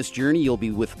heading on this journey. You'll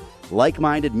be with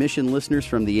like-minded Mission listeners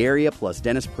from the area, plus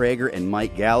Dennis Prager and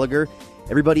Mike Gallagher.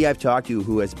 Everybody I've talked to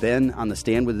who has been on the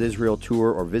Stand With Israel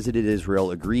tour or visited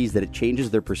Israel agrees that it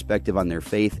changes their perspective on their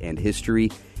faith and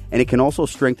history, and it can also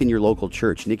strengthen your local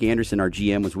church. Nick Anderson, our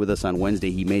GM, was with us on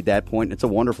Wednesday. He made that point. It's a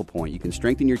wonderful point. You can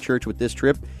strengthen your church with this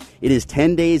trip. It is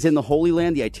 10 days in the Holy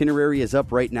Land. The itinerary is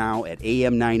up right now at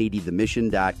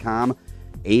am980themission.com,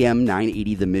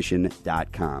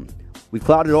 am980themission.com. We've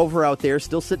clouded over out there,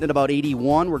 still sitting at about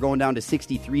 81. We're going down to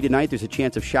 63 tonight. There's a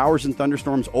chance of showers and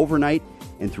thunderstorms overnight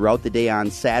and throughout the day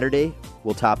on Saturday.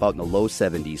 We'll top out in the low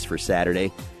 70s for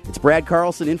Saturday. It's Brad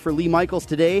Carlson in for Lee Michaels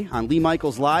today on Lee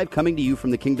Michaels Live, coming to you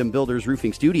from the Kingdom Builders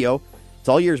Roofing Studio. It's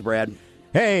all yours, Brad.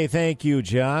 Hey, thank you,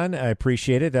 John. I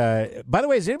appreciate it. By the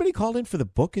way, has anybody called in for the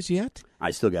book as yet?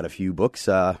 I still got a few books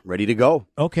ready to go.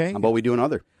 Okay. How about we do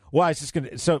another? Well, I was just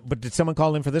going to. But did someone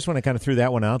call in for this one? I kind of threw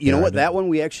that one out. You know what? That one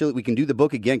we can do the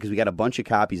book again because we got a bunch of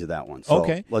copies of that one. So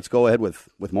okay. Let's go ahead with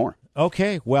more.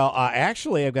 Okay. Well,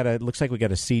 actually, looks like we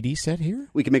got a CD set here.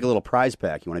 We can make a little prize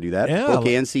pack. You want to do that? Yeah. Book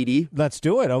and CD? Let's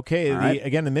do it. Okay.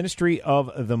 Again, the Ministry of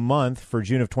the Month for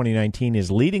June of 2019 is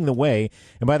Leading the Way.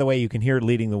 And by the way, you can hear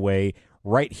Leading the Way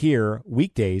right here,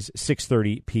 weekdays,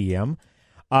 6:30 p.m.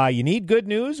 You need good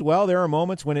news? Well, there are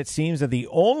moments when it seems that the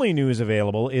only news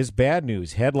available is bad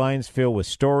news. Headlines fill with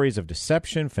stories of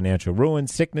deception, financial ruin,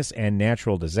 sickness, and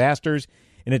natural disasters.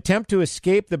 In an attempt to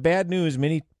escape the bad news,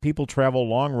 many people travel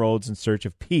long roads in search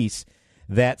of peace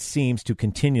that seems to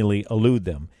continually elude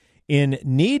them. In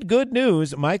Need Good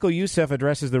News, Michael Youssef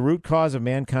addresses the root cause of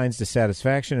mankind's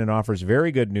dissatisfaction and offers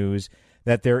very good news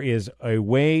that there is a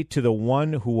way to the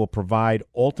one who will provide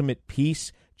ultimate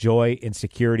peace, joy, and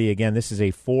security. Again, this is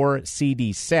a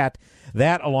 4-CD set.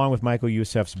 That, along with Michael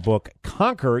Youssef's book,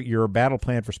 Conquer Your Battle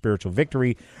Plan for Spiritual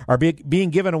Victory, are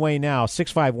being given away now.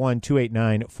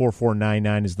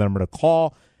 651-289-4499 is the number to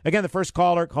call. Again, the first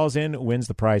caller calls in wins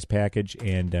the prize package,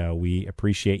 and we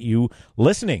appreciate you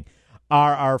listening.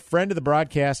 Our friend of the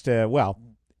broadcast,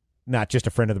 not just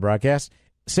a friend of the broadcast,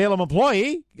 Salem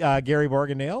employee, Gary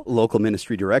Borgendale. Local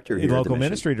ministry director here. Local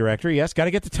ministry director, yes. Got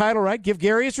to get the title right. Give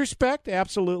Gary his respect,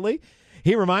 absolutely.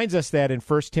 He reminds us that in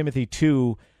 1 Timothy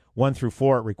 2, 1 through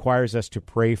 4, it requires us to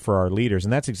pray for our leaders.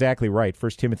 And that's exactly right.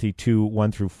 1 Timothy 2,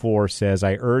 1 through 4 says,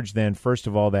 I urge then, first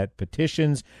of all, that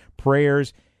petitions,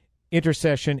 prayers,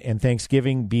 intercession, and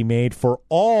thanksgiving be made for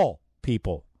all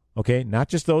people. Okay? Not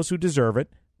just those who deserve it,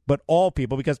 but all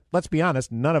people. Because, let's be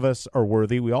honest, none of us are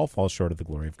worthy. We all fall short of the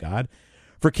glory of God.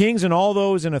 For kings and all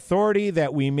those in authority,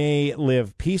 that we may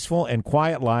live peaceful and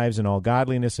quiet lives in all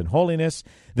godliness and holiness.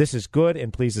 This is good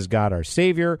and pleases God our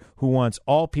Savior, who wants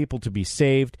all people to be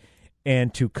saved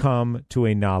and to come to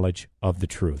a knowledge of the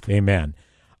truth. Amen.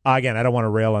 Again, I don't want to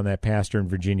rail on that pastor in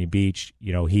Virginia Beach.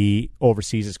 You know, he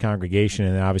oversees his congregation,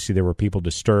 and obviously there were people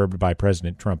disturbed by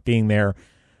President Trump being there.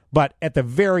 But at the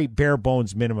very bare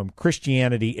bones minimum,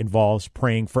 Christianity involves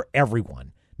praying for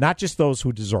everyone, not just those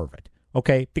who deserve it.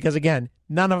 Okay? Because, again,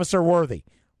 none of us are worthy,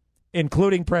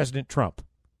 including President Trump.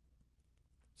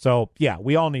 So, yeah,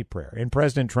 we all need prayer. And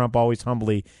President Trump always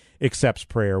humbly accepts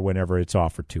prayer whenever it's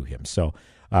offered to him. So,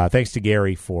 thanks to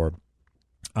Gary for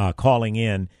calling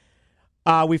in.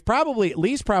 We've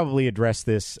probably addressed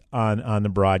this on the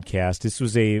broadcast. This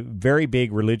was a very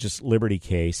big religious liberty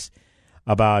case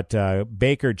about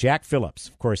baker Jack Phillips.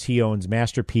 Of course, he owns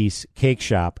Masterpiece Cake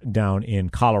Shop down in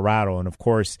Colorado. And, of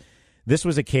course, this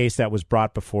was a case that was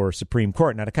brought before Supreme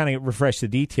Court. Now, to kind of refresh the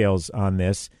details on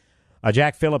this,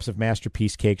 Jack Phillips of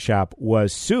Masterpiece Cake Shop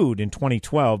was sued in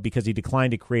 2012 because he declined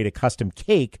to create a custom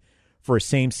cake for a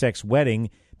same-sex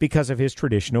wedding because of his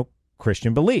traditional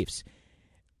Christian beliefs.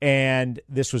 And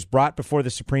this was brought before the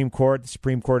Supreme Court. The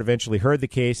Supreme Court eventually heard the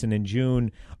case, and in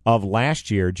June of last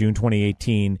year, June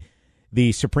 2018,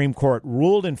 the Supreme Court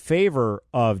ruled in favor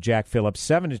of Jack Phillips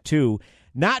 7-2,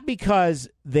 not because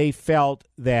they felt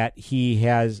that he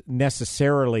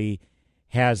necessarily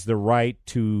has the right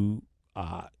to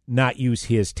not use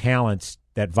his talents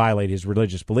that violate his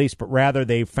religious beliefs, but rather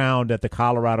they found that the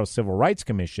Colorado Civil Rights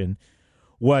Commission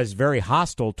was very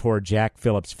hostile toward Jack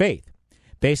Phillips' faith.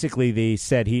 Basically, they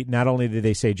said not only did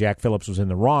they say Jack Phillips was in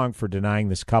the wrong for denying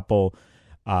this couple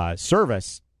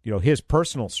service, his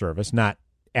personal service, not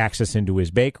access into his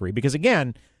bakery. Because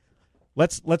again,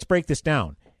 let's break this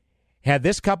down. Had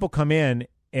this couple come in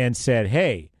and said,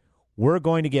 "Hey, we're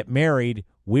going to get married.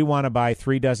 We want to buy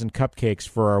 3 dozen cupcakes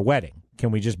for our wedding.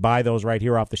 Can we just buy those right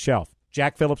here off the shelf?"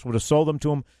 Jack Phillips would have sold them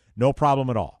to him, no problem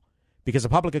at all. Because the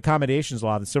Public Accommodations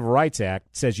Law, the Civil Rights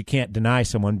Act, says you can't deny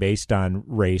someone based on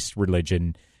race,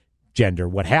 religion, gender,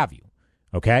 what have you.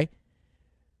 Okay?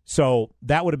 So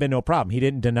that would have been no problem. He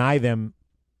didn't deny them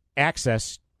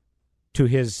access to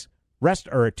his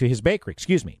to his bakery,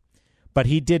 But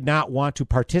he did not want to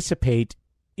participate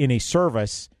in a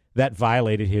service that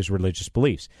violated his religious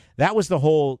beliefs. That was the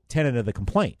whole tenet of the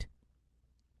complaint.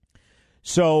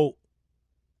 So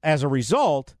as a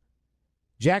result,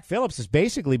 Jack Phillips is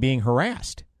basically being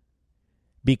harassed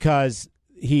because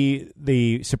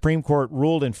the Supreme Court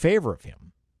ruled in favor of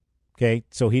him. Okay,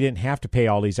 so he didn't have to pay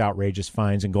all these outrageous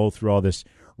fines and go through all this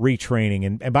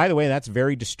retraining. And by the way, that's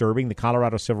very disturbing. The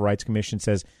Colorado Civil Rights Commission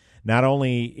says not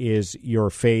only is your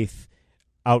faith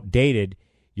outdated,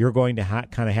 you're going to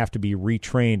kind of have to be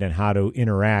retrained on how to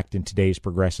interact in today's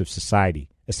progressive society,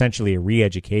 essentially a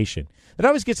re-education. That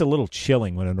always gets a little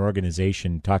chilling when an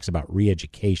organization talks about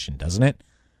re-education, doesn't it?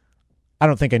 I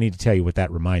don't think I need to tell you what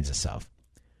that reminds us of.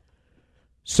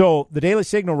 So the Daily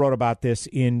Signal wrote about this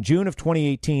in June of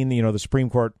 2018. The Supreme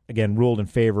Court, again, ruled in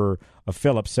favor of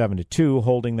Phillips 7-2,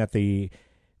 holding that the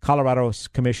Colorado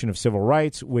Commission of Civil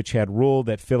Rights, which had ruled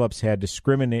that Phillips had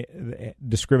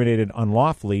discriminated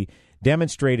unlawfully,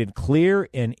 demonstrated clear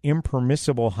and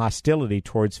impermissible hostility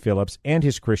towards Phillips and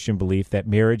his Christian belief that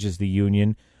marriage is the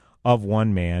union of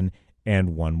one man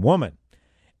and one woman.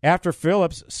 After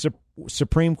Phillips'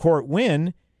 Supreme Court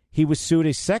win, he was sued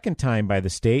a second time by the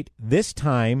state, this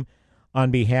time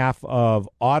on behalf of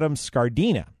Autumn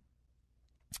Scardina,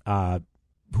 but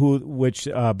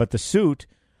the suit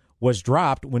was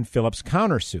dropped when Phillips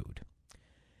countersued.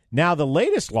 Now, the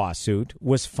latest lawsuit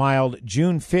was filed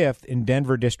June 5th in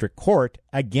Denver District Court,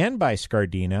 again by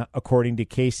Scardina, according to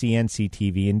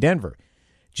KCNC-TV in Denver.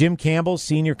 Jim Campbell,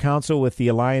 senior counsel with the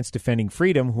Alliance Defending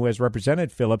Freedom, who has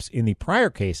represented Phillips in the prior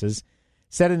cases,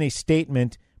 said in a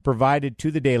statement provided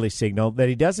to the Daily Signal that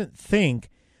he doesn't think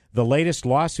the latest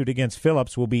lawsuit against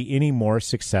Phillips will be any more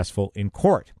successful in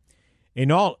court. A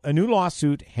new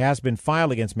lawsuit has been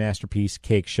filed against Masterpiece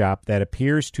Cake Shop that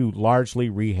appears to largely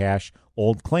rehash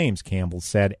old claims, Campbell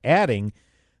said, adding,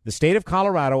 the state of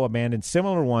Colorado abandoned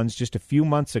similar ones just a few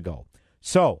months ago.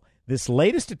 So, this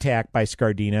latest attack by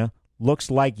Scardina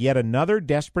looks like yet another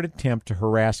desperate attempt to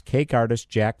harass cake artist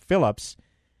Jack Phillips,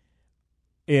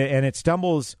 and it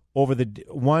stumbles over the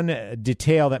one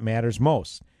detail that matters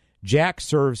most. Jack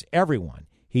serves everyone.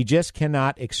 He just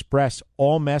cannot express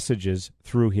all messages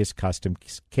through his custom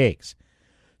cakes.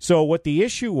 So what the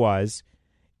issue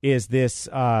is this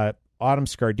Autumn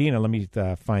Scardina, let me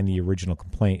find the original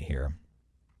complaint here,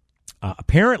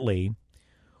 apparently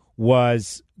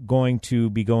was going to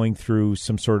be going through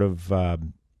some sort of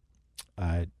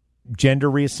gender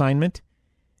reassignment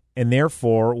and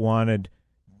therefore wanted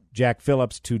Jack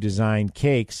Phillips to design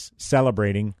cakes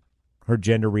celebrating her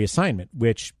gender reassignment,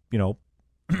 which,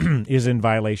 is in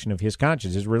violation of his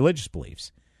conscience, his religious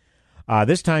beliefs.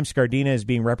 This time, Scardina is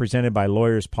being represented by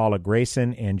lawyers Paula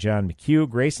Grayson and John McHugh.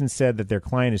 Grayson said that their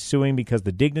client is suing because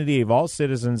the dignity of all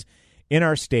citizens in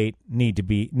our state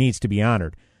needs to be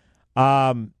honored.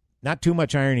 Not too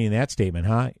much irony in that statement,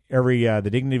 huh? The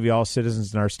dignity of all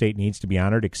citizens in our state needs to be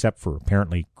honored, except for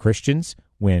apparently Christians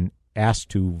when asked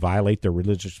to violate their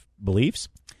religious beliefs.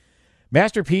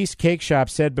 Masterpiece Cake Shop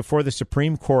said before the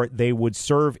Supreme Court they would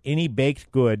serve any baked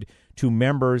good to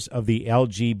members of the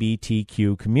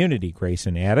LGBTQ community,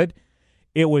 Grayson added.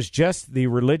 It was just the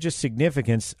religious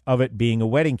significance of it being a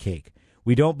wedding cake.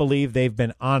 We don't believe they've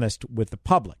been honest with the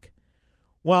public.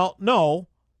 Well, no,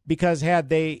 because had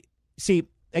they... See,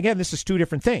 again, this is two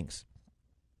different things.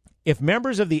 If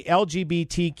members of the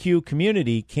LGBTQ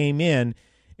community came in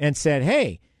and said,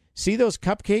 hey, see those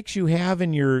cupcakes you have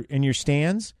in your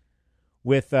stands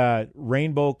with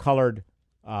rainbow-colored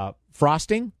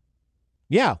frosting?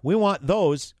 Yeah, we want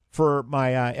those for my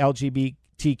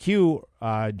LGBTQ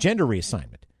gender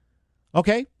reassignment.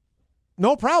 Okay,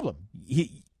 no problem.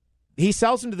 He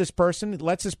sells them to this person,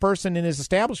 lets this person in his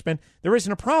establishment. There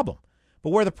isn't a problem. But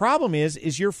where the problem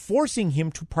is you're forcing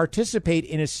him to participate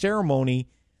in a ceremony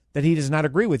that he does not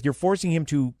agree with. You're forcing him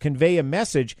to convey a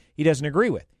message he doesn't agree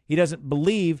with. He doesn't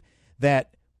believe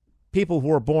that people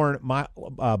who are born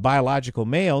biological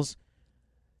males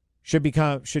should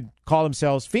call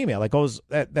themselves female.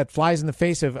 That flies in the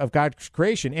face of God's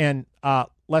creation. And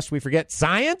lest we forget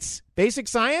science, basic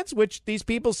science, which these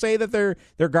people say that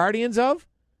they're guardians of.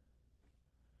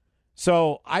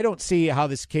 So I don't see how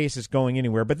this case is going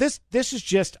anywhere. But this is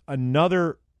just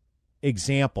another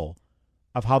example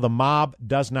of how the mob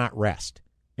does not rest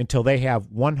until they have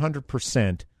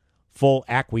 100% full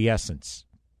acquiescence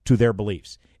to their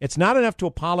beliefs. It's not enough to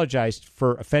apologize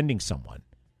for offending someone.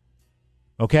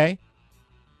 Okay?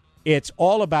 It's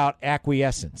all about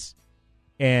acquiescence.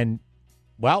 And,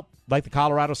 well, like the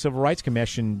Colorado Civil Rights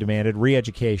Commission demanded,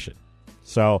 re-education.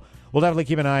 So we'll definitely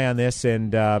keep an eye on this.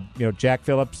 And, Jack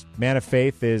Phillips, man of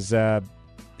faith, is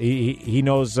he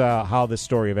knows how this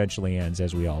story eventually ends,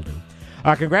 as we all do.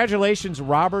 Congratulations,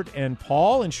 Robert and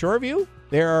Paul in Shoreview.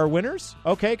 They are winners.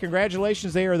 Okay,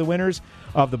 congratulations. They are the winners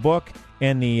of the book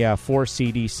and the 4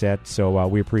 CD set. So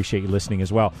we appreciate you listening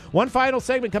as well. One final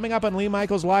segment coming up on Lee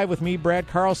Michaels Live with me, Brad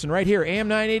Carlson, right here, AM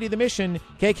 980 The Mission,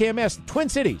 KKMS, Twin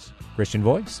Cities, Christian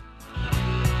Voice.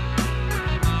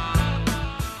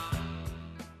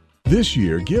 This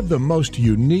year, give the most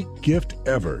unique gift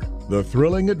ever. The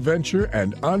thrilling adventure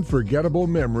and unforgettable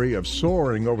memory of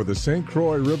soaring over the St.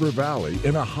 Croix River Valley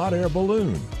in a hot air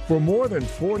balloon. For more than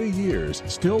 40 years,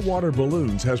 Stillwater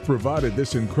Balloons has provided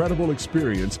this incredible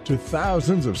experience to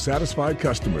thousands of satisfied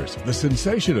customers. The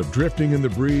sensation of drifting in the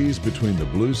breeze between the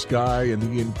blue sky and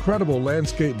the incredible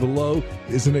landscape below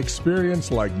is an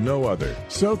experience like no other.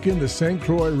 Soak in the St.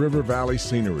 Croix River Valley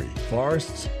scenery,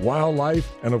 forests,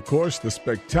 wildlife, and of course the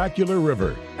spectacular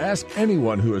river. Ask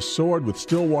anyone who has soared with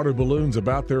Stillwater Balloons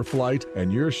about their flight,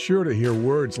 and you're sure to hear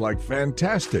words like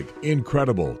fantastic,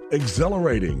 incredible,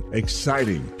 exhilarating,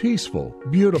 exciting, peaceful,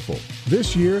 beautiful.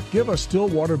 This year, give a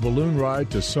Stillwater balloon ride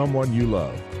to someone you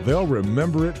love. They'll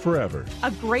remember it forever.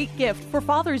 A great gift for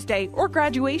Father's Day or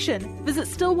graduation. Visit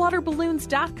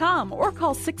StillwaterBalloons.com or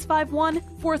call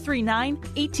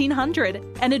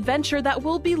 651-439-1800. An adventure that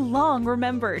will be long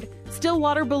remembered.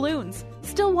 Stillwater Balloons.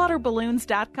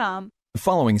 StillwaterBalloons.com. The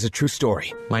following is a true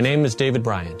story. My name is David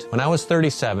Bryant. When I was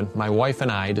 37, my wife and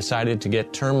I decided to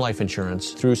get term life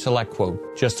insurance through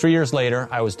SelectQuote. Just 3 years later,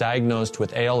 I was diagnosed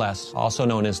with ALS, also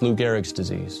known as Lou Gehrig's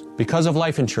disease. Because of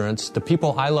life insurance, the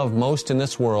people I love most in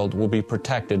this world will be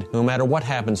protected no matter what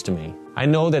happens to me. I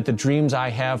know that the dreams I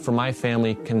have for my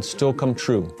family can still come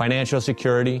true. Financial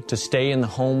security, to stay in the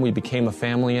home we became a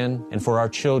family in, and for our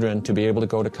children to be able to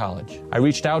go to college. I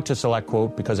reached out to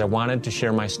SelectQuote because I wanted to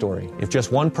share my story. If just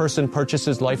one person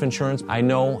purchases life insurance, I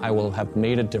know I will have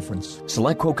made a difference.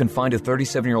 SelectQuote can find a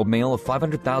 37-year-old male a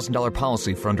 $500,000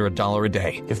 policy for under $1 a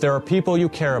day. If there are people you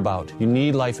care about, you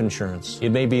need life insurance. It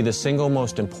may be the single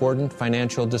most important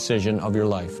financial decision of your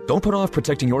life. Don't put off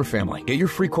protecting your family. Get your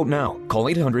free quote now. Call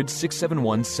 800-671-7070.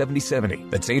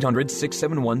 That's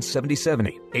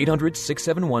 800-671-7070.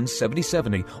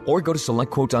 800-671-7070. Or go to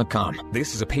SelectQuote.com.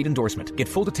 This is a paid endorsement. Get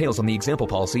full details on the example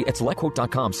policy at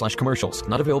SelectQuote.com/commercials.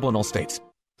 Not available in all states.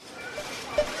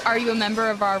 Are you a member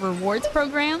of our rewards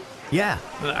program? Yeah,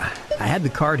 I had the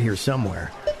card here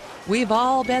somewhere. We've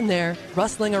all been there,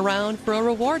 rustling around for a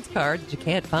rewards card that you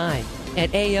can't find.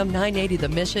 At AM 980 The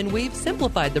Mission, we've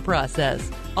simplified the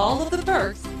process. All of the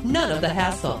perks, none of the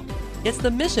hassle. It's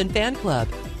the Mission Fan Club,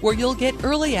 where you'll get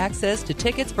early access to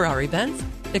tickets for our events,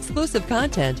 exclusive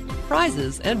content,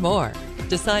 prizes, and more.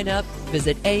 To sign up,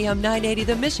 visit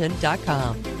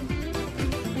am980themission.com.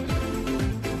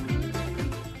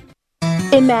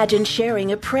 Imagine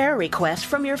sharing a prayer request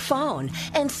from your phone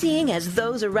and seeing as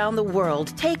those around the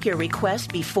world take your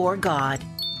request before God.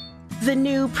 The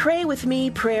new Pray With Me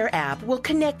prayer app will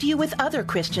connect you with other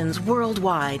Christians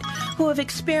worldwide who have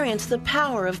experienced the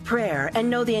power of prayer and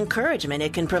know the encouragement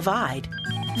it can provide.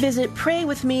 Visit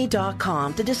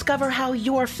praywithme.com to discover how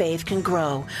your faith can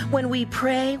grow when we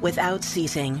pray without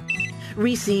ceasing.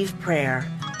 Receive prayer.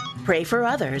 Pray for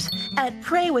others at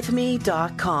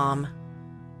praywithme.com.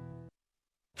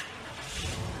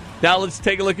 Now let's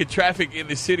take a look at traffic in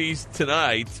the cities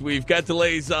tonight. We've got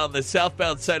delays on the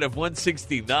southbound side of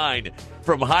 169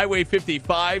 from Highway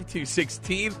 55 to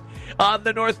 16th. On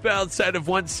the northbound side of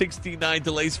 169,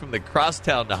 delays from the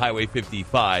crosstown to Highway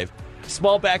 55.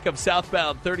 Small backup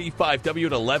southbound 35W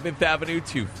at 11th Avenue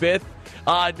to 5th.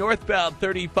 Northbound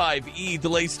 35E,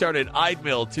 delays start at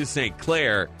Idemill to St.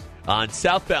 Clair. On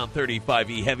southbound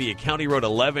 35E, heavy at County Road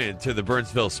 11 to the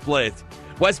Burnsville split.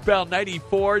 Westbound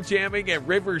 94 jamming at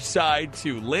Riverside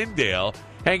to Lindale.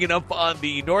 Hanging up on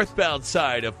the northbound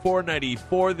side of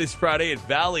 494 this Friday at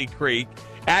Valley Creek.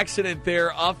 Accident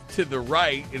there off to the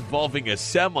right involving a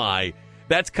semi.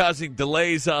 That's causing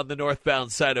delays on the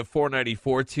northbound side of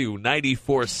 494 to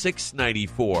 94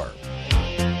 694.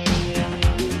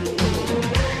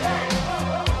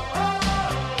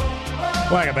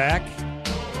 Welcome back.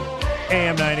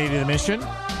 AM 980 The Mission.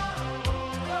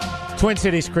 Twin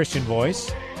Cities Christian Voice.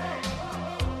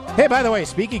 Hey, by the way,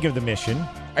 speaking of the Mission,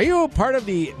 are you a part of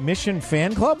the Mission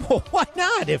fan club? Well, why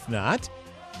not, if not?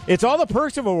 It's all the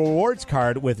perks of a rewards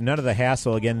card with none of the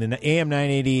hassle. Again, the AM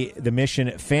 980 The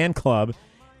Mission fan club.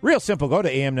 Real simple. Go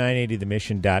to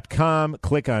am980themission.com.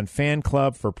 Click on fan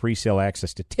club for pre-sale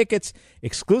access to tickets,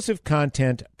 exclusive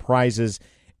content, prizes,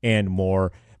 and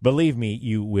more. Believe me,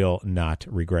 you will not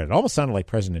regret it. Almost sounded like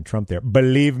President Trump there.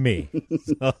 Believe me.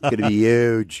 It's going to be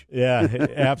huge. Yeah,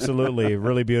 absolutely.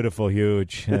 Really beautiful,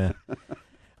 huge.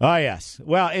 Oh, yes.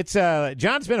 Well, it's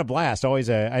John's been a blast.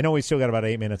 Always. I know we still got about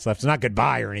 8 minutes left. It's not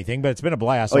goodbye or anything, but it's been a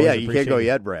blast. Oh, always yeah, you can't go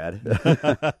yet, Brad.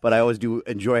 But I always do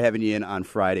enjoy having you in on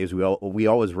Fridays. We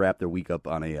always wrap the week up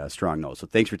on a strong note. So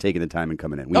thanks for taking the time and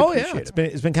coming in. We appreciate it.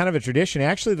 It's been kind of a tradition.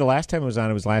 Actually, the last time I was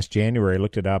on, it was last January. I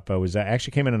looked it up. I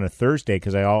actually came in on a Thursday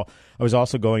because I was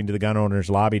also going to the gun owners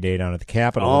lobby day down at the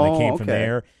Capitol, and I came from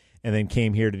there and then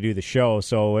came here to do the show.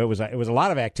 So it was a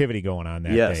lot of activity going on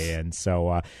that day, and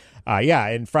so.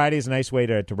 And Friday is a nice way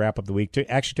to wrap up the week.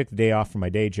 Actually took the day off from my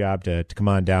day job to come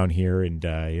on down here and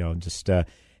just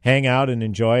hang out and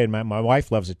enjoy. And my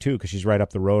wife loves it, too, because she's right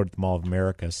up the road at the Mall of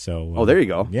America. So there you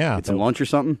go. Yeah. Get some lunch or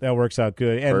something? That works out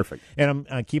good. And, Perfect. And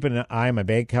I'm keeping an eye on my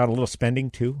bank account, a little spending,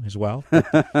 too, as well.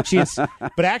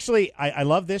 But actually, I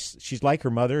love this. She's like her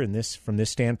mother from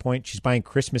this standpoint. She's buying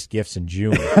Christmas gifts in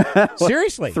June.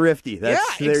 Seriously. Thrifty. There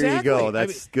exactly. you go.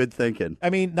 That's good thinking.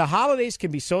 I mean, the holidays can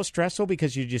be so stressful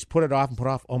because you just put it off and put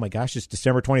off. Oh, my gosh, it's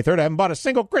December 23rd. I haven't bought a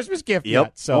single Christmas gift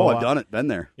yet. So, I've done it. Been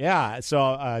there. Yeah.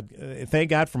 So thank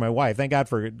God for my wife. Thank God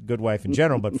for a good wife in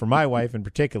general, but for my wife in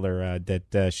particular,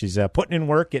 that she's putting in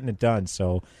work, getting it done.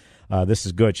 So this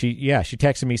is good. She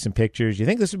texted me some pictures. You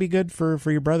think this would be good for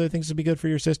your brother? Think this would be good for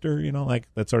your sister? Like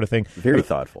that sort of thing. Very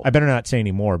thoughtful. I better not say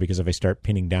any more because if I start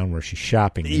pinning down where she's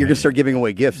shopping, you're going to start giving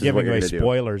away gifts. Giving away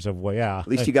spoilers of At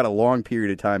least you got a long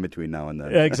period of time between now and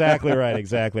then. Exactly right.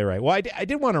 Exactly right. Well, I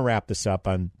did want to wrap this up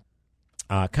on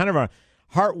kind of a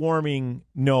heartwarming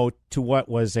note to what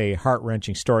was a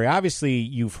heart-wrenching story. Obviously,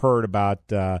 you've heard about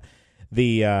the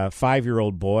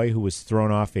 5-year-old boy who was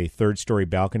thrown off a third-story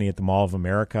balcony at the Mall of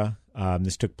America.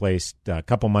 This took place a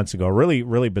couple months ago. Really,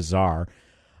 really bizarre.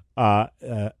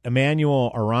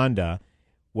 Emmanuel Aranda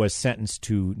was sentenced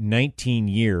to 19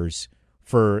 years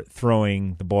for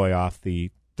throwing the boy off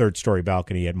the third-story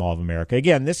balcony at Mall of America.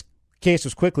 Again, this case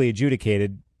was quickly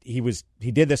adjudicated. He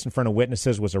did this in front of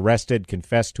witnesses, was arrested,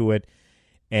 confessed to it,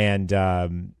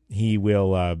 and he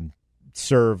will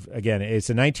serve, again, it's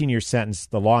a 19-year sentence.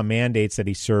 The law mandates that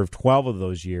he serve 12 of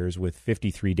those years with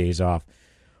 53 days off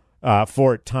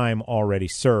for time already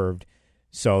served.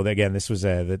 So, again,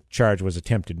 the charge was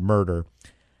attempted murder.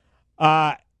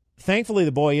 Thankfully,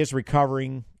 the boy is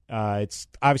recovering. It's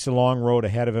obviously a long road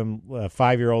ahead of him. A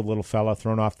 5-year-old little fella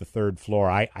thrown off the third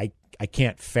floor. I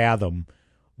can't fathom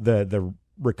the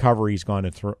recovery he's gone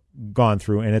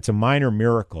through, and it's a minor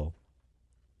miracle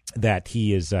that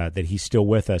he's still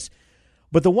with us.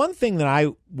 But the one thing that I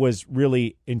was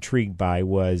really intrigued by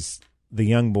was the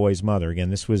young boy's mother. Again,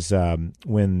 this was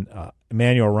when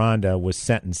Emmanuel Aranda was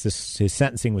sentenced. His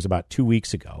sentencing was about 2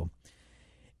 weeks ago,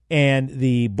 and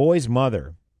the boy's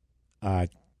mother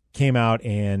came out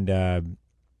and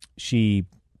she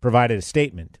provided a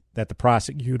statement that the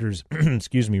prosecutors,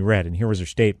 read. And here was her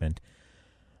statement: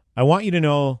 "I want you to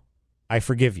know I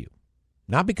forgive you,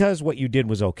 not because what you did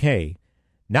was okay,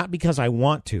 not because I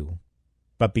want to,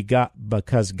 but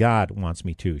because God wants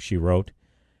me to," she wrote.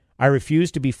 "I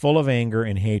refuse to be full of anger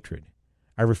and hatred.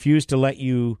 I refuse to let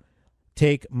you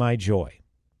take my joy.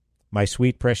 My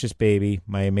sweet, precious baby,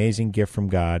 my amazing gift from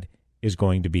God, is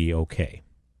going to be okay."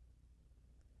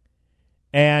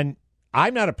 And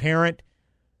I'm not a parent,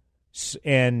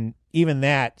 and even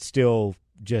that still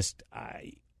just,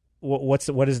 what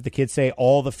does the kid say?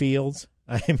 All the feels?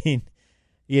 I mean,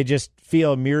 you just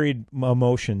feel myriad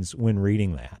emotions when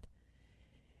reading that.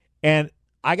 And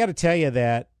I got to tell you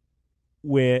that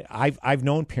I've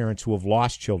known parents who have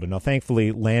lost children. Now,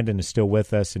 thankfully, Landon is still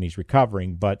with us and he's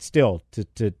recovering, but still,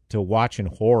 to watch in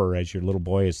horror as your little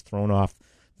boy is thrown off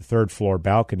the third floor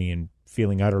balcony and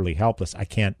feeling utterly helpless, I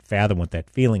can't fathom what that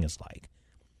feeling is like.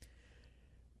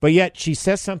 But yet she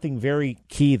says something very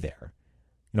key there.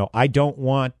 I don't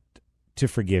want to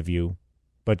forgive you,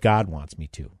 but God wants me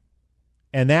to.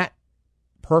 And that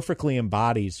perfectly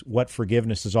embodies what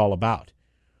forgiveness is all about.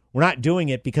 We're not doing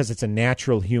it because it's a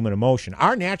natural human emotion.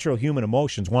 Our natural human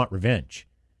emotions want revenge.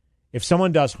 If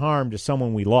someone does harm to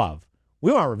someone we love,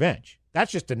 we want revenge.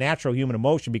 That's just a natural human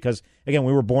emotion because, again,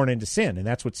 we were born into sin, and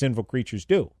that's what sinful creatures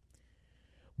do.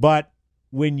 But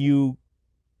when you,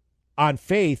 on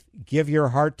faith, give your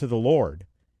heart to the Lord,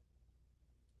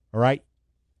 all right,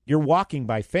 you're walking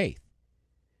by faith,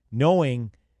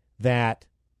 knowing that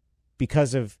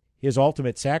because of his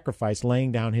ultimate sacrifice,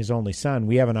 laying down his only son,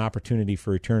 we have an opportunity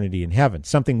for eternity in heaven,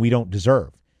 something we don't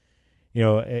deserve.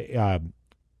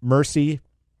 Mercy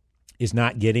is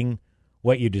not getting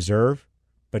what you deserve,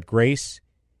 but grace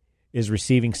is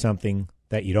receiving something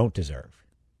that you don't deserve.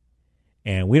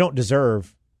 And we don't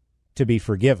deserve to be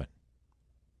forgiven.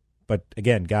 But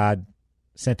again, God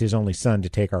sent his only son to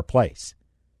take our place.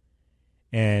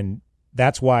 And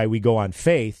that's why we go on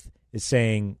faith, is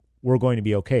saying, we're going to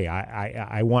be okay.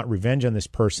 I want revenge on this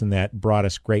person that brought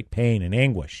us great pain and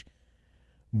anguish.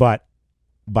 But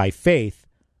by faith,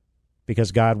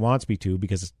 because God wants me to,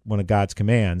 because it's one of God's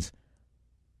commands,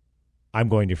 I'm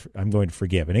going to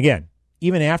forgive. And again,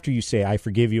 even after you say, I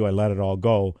forgive you, I let it all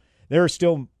go, there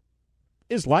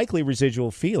is likely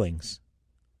residual feelings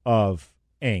of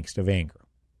angst, of anger.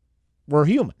 We're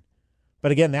human.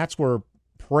 But again, that's where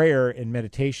prayer and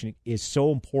meditation is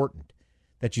so important,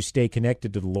 that you stay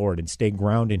connected to the Lord and stay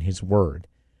grounded in his word.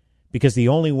 Because the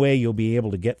only way you'll be able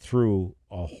to get through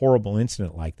a horrible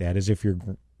incident like that is if you're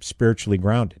spiritually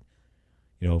grounded.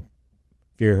 If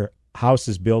your house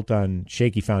is built on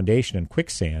shaky foundation and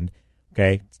quicksand,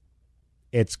 okay,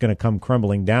 it's going to come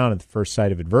crumbling down at the first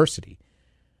sight of adversity.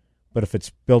 But if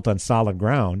it's built on solid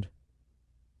ground,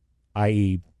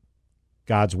 i.e.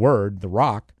 God's word, the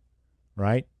rock,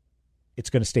 right, it's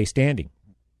going to stay standing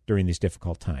during these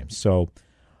difficult times. So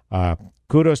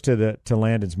kudos to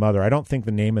Landon's mother. I don't think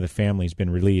the name of the family has been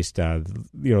released. The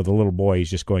little boy is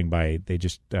just going by, they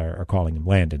just are calling him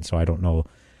Landon, so I don't know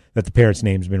that the parent's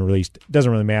name has been released. It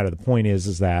doesn't really matter. The point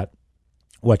is that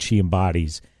what she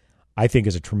embodies, I think,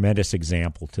 is a tremendous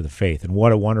example to the faith, and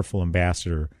what a wonderful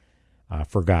ambassador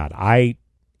for God.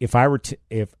 If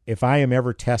I am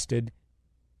ever tested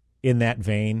in that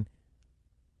vein,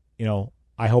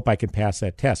 I hope I can pass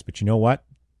that test. But you know what?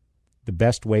 The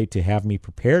best way to have me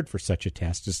prepared for such a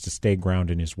test is to stay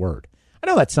grounded in his word. I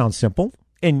know that sounds simple,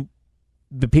 and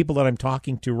the people that I'm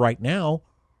talking to right now,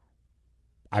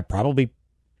 I probably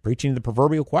preaching to the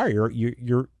proverbial choir.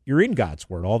 You're in God's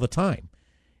word all the time,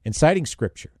 and citing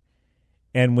Scripture.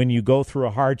 And when you go through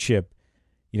a hardship,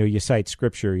 you cite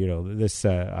Scripture. This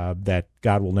that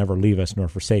God will never leave us nor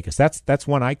forsake us. That's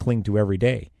one I cling to every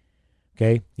day.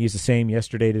 Okay, he's the same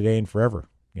yesterday, today, and forever.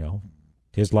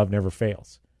 His love never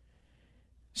fails.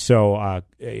 So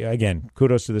again,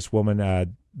 kudos to this woman.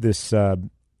 And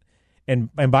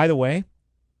by the way,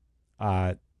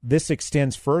 this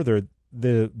extends further.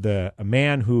 A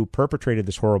man who perpetrated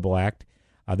this horrible act,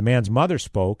 the man's mother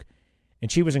spoke, and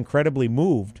she was incredibly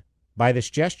moved by this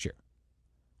gesture.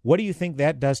 What do you think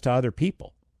that does to other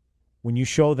people when you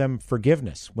show them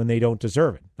forgiveness when they don't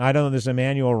deserve it? I don't know. There's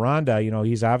Emmanuel Randa.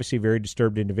 He's obviously a very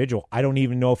disturbed individual. I don't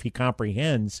even know if he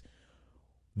comprehends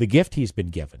the gift he's been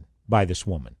given by this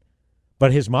woman,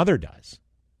 but his mother does.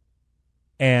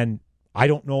 And I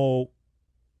don't know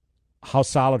how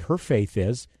solid her faith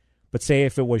is, but say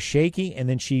if it was shaky and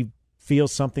then she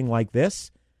feels something like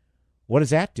this, what does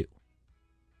that do?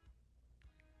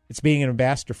 It's being an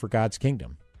ambassador for God's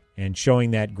kingdom and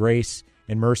showing that grace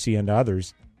and mercy unto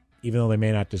others, even though they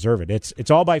may not deserve it.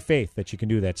 It's all by faith that you can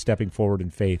do that, stepping forward in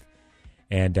faith.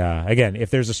 And again,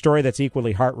 if there's a story that's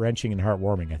equally heart-wrenching and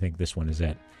heartwarming, I think this one is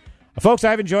it. Folks,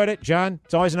 I've enjoyed it. John,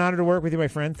 it's always an honor to work with you, my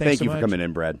friend. Thanks so much. Thank you for coming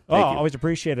in, Brad. Thank you. Always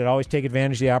appreciate it. Always take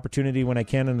advantage of the opportunity when I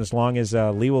can, and as long as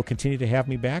Lee will continue to have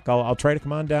me back, I'll try to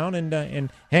come on down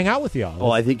and hang out with y'all.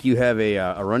 Well, I think you have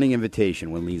a running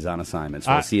invitation when Lee's on assignment,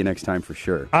 so I'll see you next time for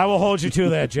sure. I will hold you to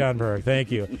that, John Berg. Thank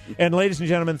you. And ladies and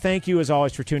gentlemen, thank you as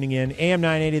always for tuning in. AM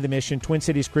 980 The Mission, Twin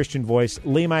Cities Christian Voice,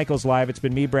 Lee Michaels Live. It's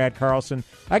been me, Brad Carlson.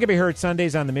 I can be heard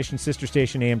Sundays on the Mission sister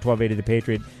station, AM 1280 The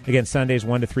Patriot. Again, Sundays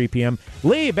 1 to 3 p.m.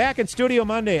 Lee, back in studio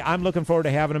Monday. I'm looking forward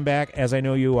to having him back, as I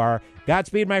know you are.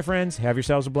 Godspeed, my friends. Have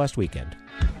yourselves a blessed weekend.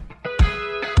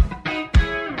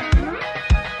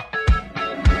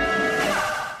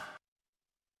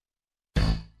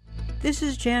 This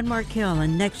is Jan Markell,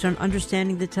 and next on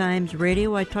Understanding the Times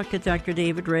Radio, I talk to Dr.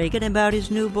 David Reagan about his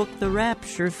new book, The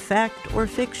Rapture, Fact or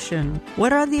Fiction?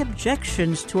 What are the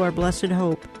objections to our blessed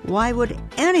hope? Why would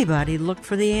anybody look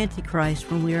for the Antichrist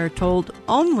when we are told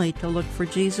only to look for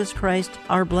Jesus Christ,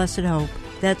 our blessed hope?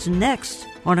 That's next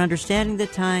on Understanding the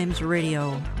Times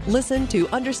Radio. Listen to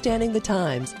Understanding the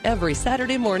Times every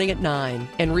Saturday morning at 9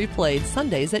 and replayed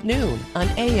Sundays at noon on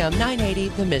AM 980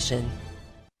 The Mission.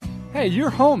 Hey, your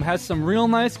home has some real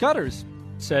nice gutters.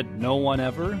 Said no one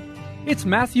ever. It's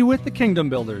Matthew with the Kingdom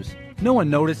Builders. No one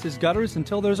notices gutters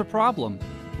until there's a problem.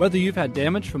 Whether you've had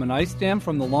damage from an ice dam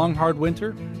from the long, hard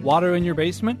winter, water in your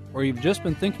basement, or you've just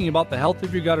been thinking about the health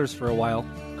of your gutters for a while,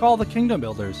 call the Kingdom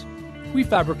Builders. We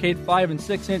fabricate 5 and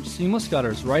 6-inch seamless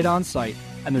gutters right on site,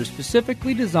 and they're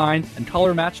specifically designed and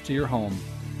color matched to your home.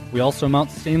 We also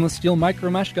mount stainless steel micro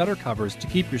mesh gutter covers to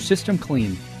keep your system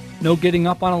clean. No getting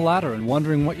up on a ladder and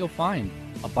wondering what you'll find.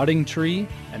 A budding tree,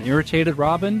 an irritated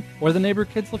robin, or the neighbor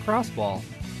kid's lacrosse ball.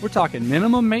 We're talking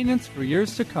minimum maintenance for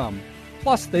years to come.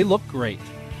 Plus, they look great.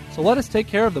 So let us take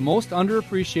care of the most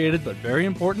underappreciated but very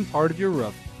important part of your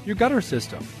roof, your gutter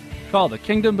system. Call the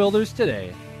Kingdom Builders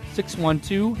today,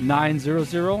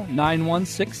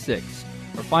 612-900-9166,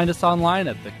 or find us online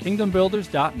at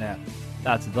thekingdombuilders.net.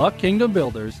 That's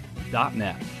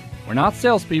thekingdombuilders.net. We're not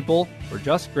salespeople, we're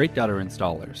just great gutter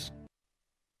installers.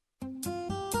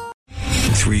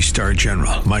 3-star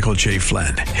General Michael J.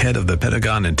 Flynn, head of the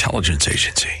Pentagon Intelligence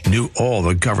Agency, knew all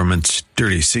the government's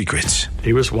dirty secrets.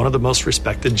 He was one of the most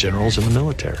respected generals in the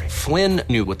military. Flynn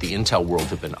knew what the intel world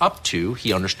had been up to.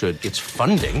 He understood its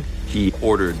funding. He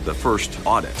ordered the first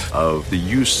audit of the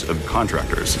use of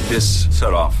contractors. This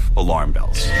set off alarm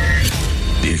bells.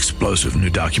 The explosive new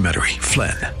documentary,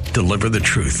 Flynn, Deliver the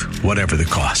Truth, Whatever the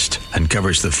Cost,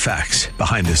 uncovers the facts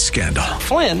behind this scandal.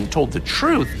 Flynn told the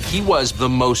truth. He was the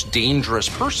most dangerous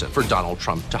person for Donald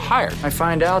Trump to hire. I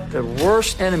find out the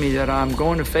worst enemy that I'm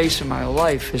going to face in my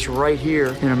life is right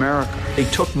here in America. They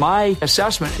took my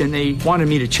assessment and they wanted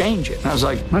me to change it. And I was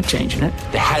like, I'm not changing it.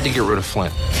 They had to get rid of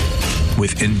Flynn.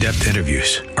 With in-depth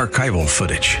interviews, archival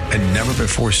footage, and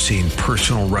never-before-seen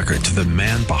personal records of the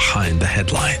man behind the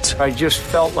headlines. I just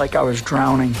felt like I was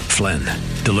drowning. Flynn,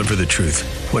 Deliver the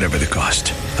Truth, Whatever the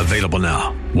Cost. Available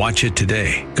now. Watch it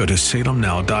today. Go to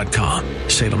salemnow.com.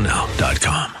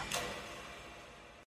 salemnow.com.